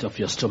the pit of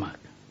your stomach.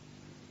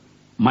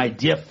 My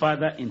dear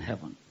Father in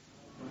heaven,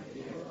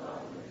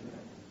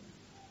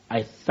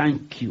 I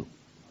thank you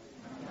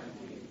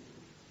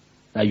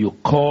that you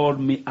called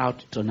me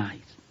out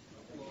tonight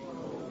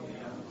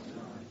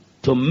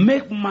to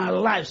make my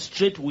life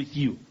straight with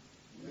you.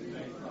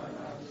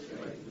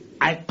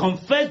 I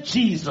confess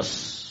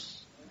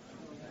Jesus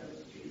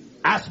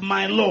as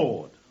my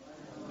Lord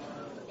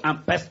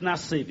and personal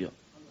Savior,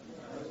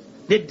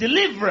 the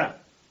deliverer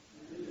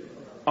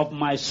of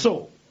my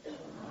soul.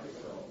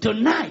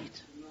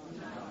 Tonight,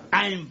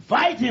 I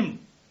invite him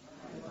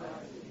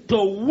to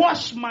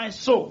wash my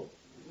soul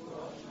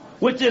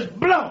with his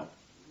blood,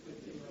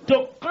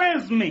 to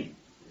cleanse me,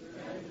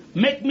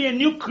 make me a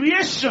new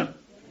creation.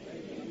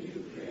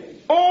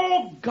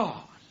 Oh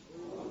God,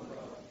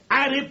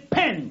 I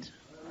repent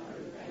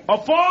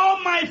of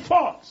all my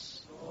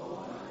faults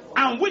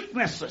and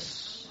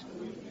weaknesses.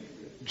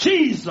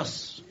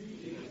 Jesus,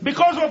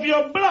 because of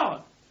your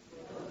blood,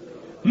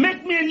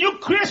 make me a new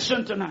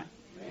creation tonight.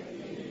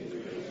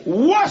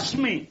 Wash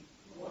me.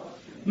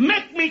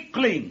 Make me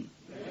clean.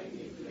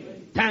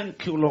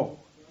 Thank you, Lord.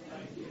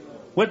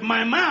 With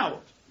my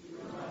mouth,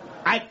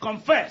 I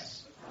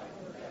confess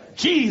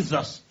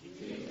Jesus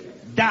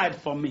died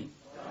for me.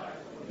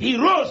 He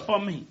rose for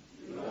me.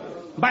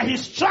 By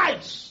his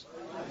stripes,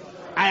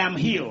 I am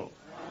healed.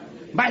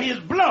 By his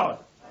blood,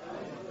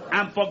 I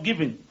am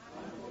forgiven.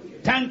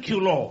 Thank you,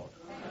 Lord.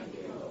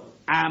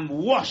 I am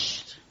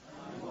washed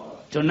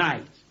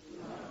tonight.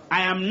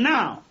 I am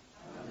now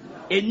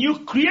a new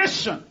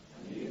creation.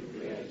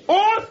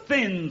 All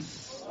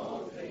things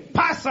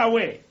pass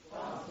away.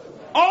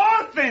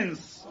 All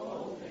things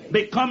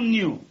become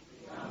new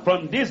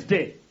from this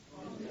day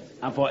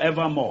and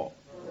forevermore.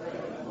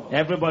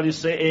 Everybody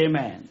say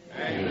amen.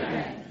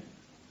 Amen.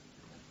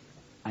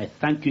 I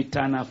thank you,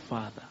 eternal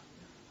Father,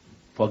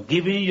 for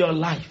giving your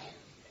life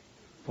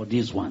for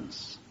these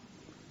ones.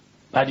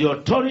 By the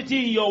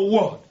authority in your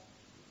word,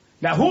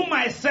 that whom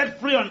I set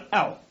free on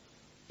earth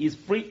is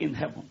free in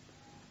heaven.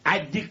 I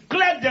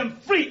declare them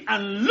free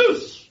and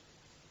loose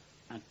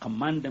and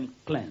command them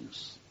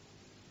cleansed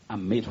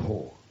and made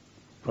whole.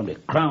 From the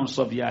crowns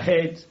of your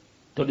heads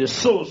to the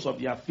soles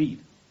of your feet,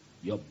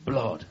 your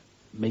blood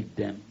make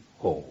them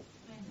whole.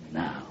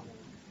 Now,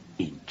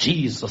 in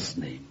Jesus'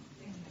 name,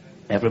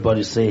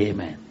 everybody say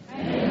amen.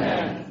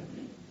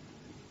 Amen.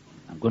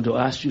 I'm going to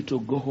ask you to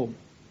go home.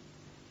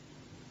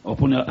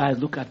 Open your eyes,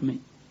 look at me.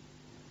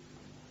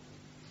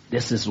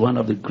 This is one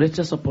of the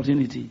greatest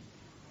opportunities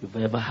you've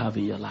ever had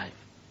in your life.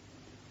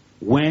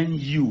 When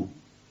you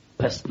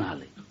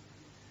personally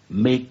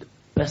make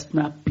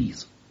personal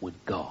peace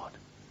with God,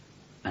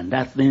 and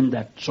that thing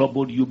that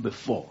troubled you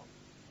before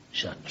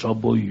shall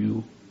trouble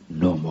you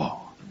no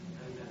more.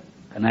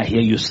 Can I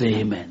hear you say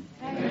amen?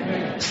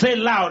 Amen. Say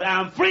loud,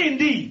 I am free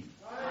indeed.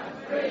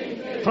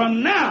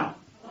 From now,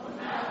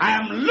 I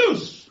am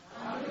loose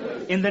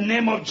in the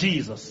name of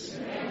Jesus.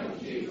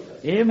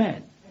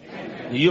 Amen.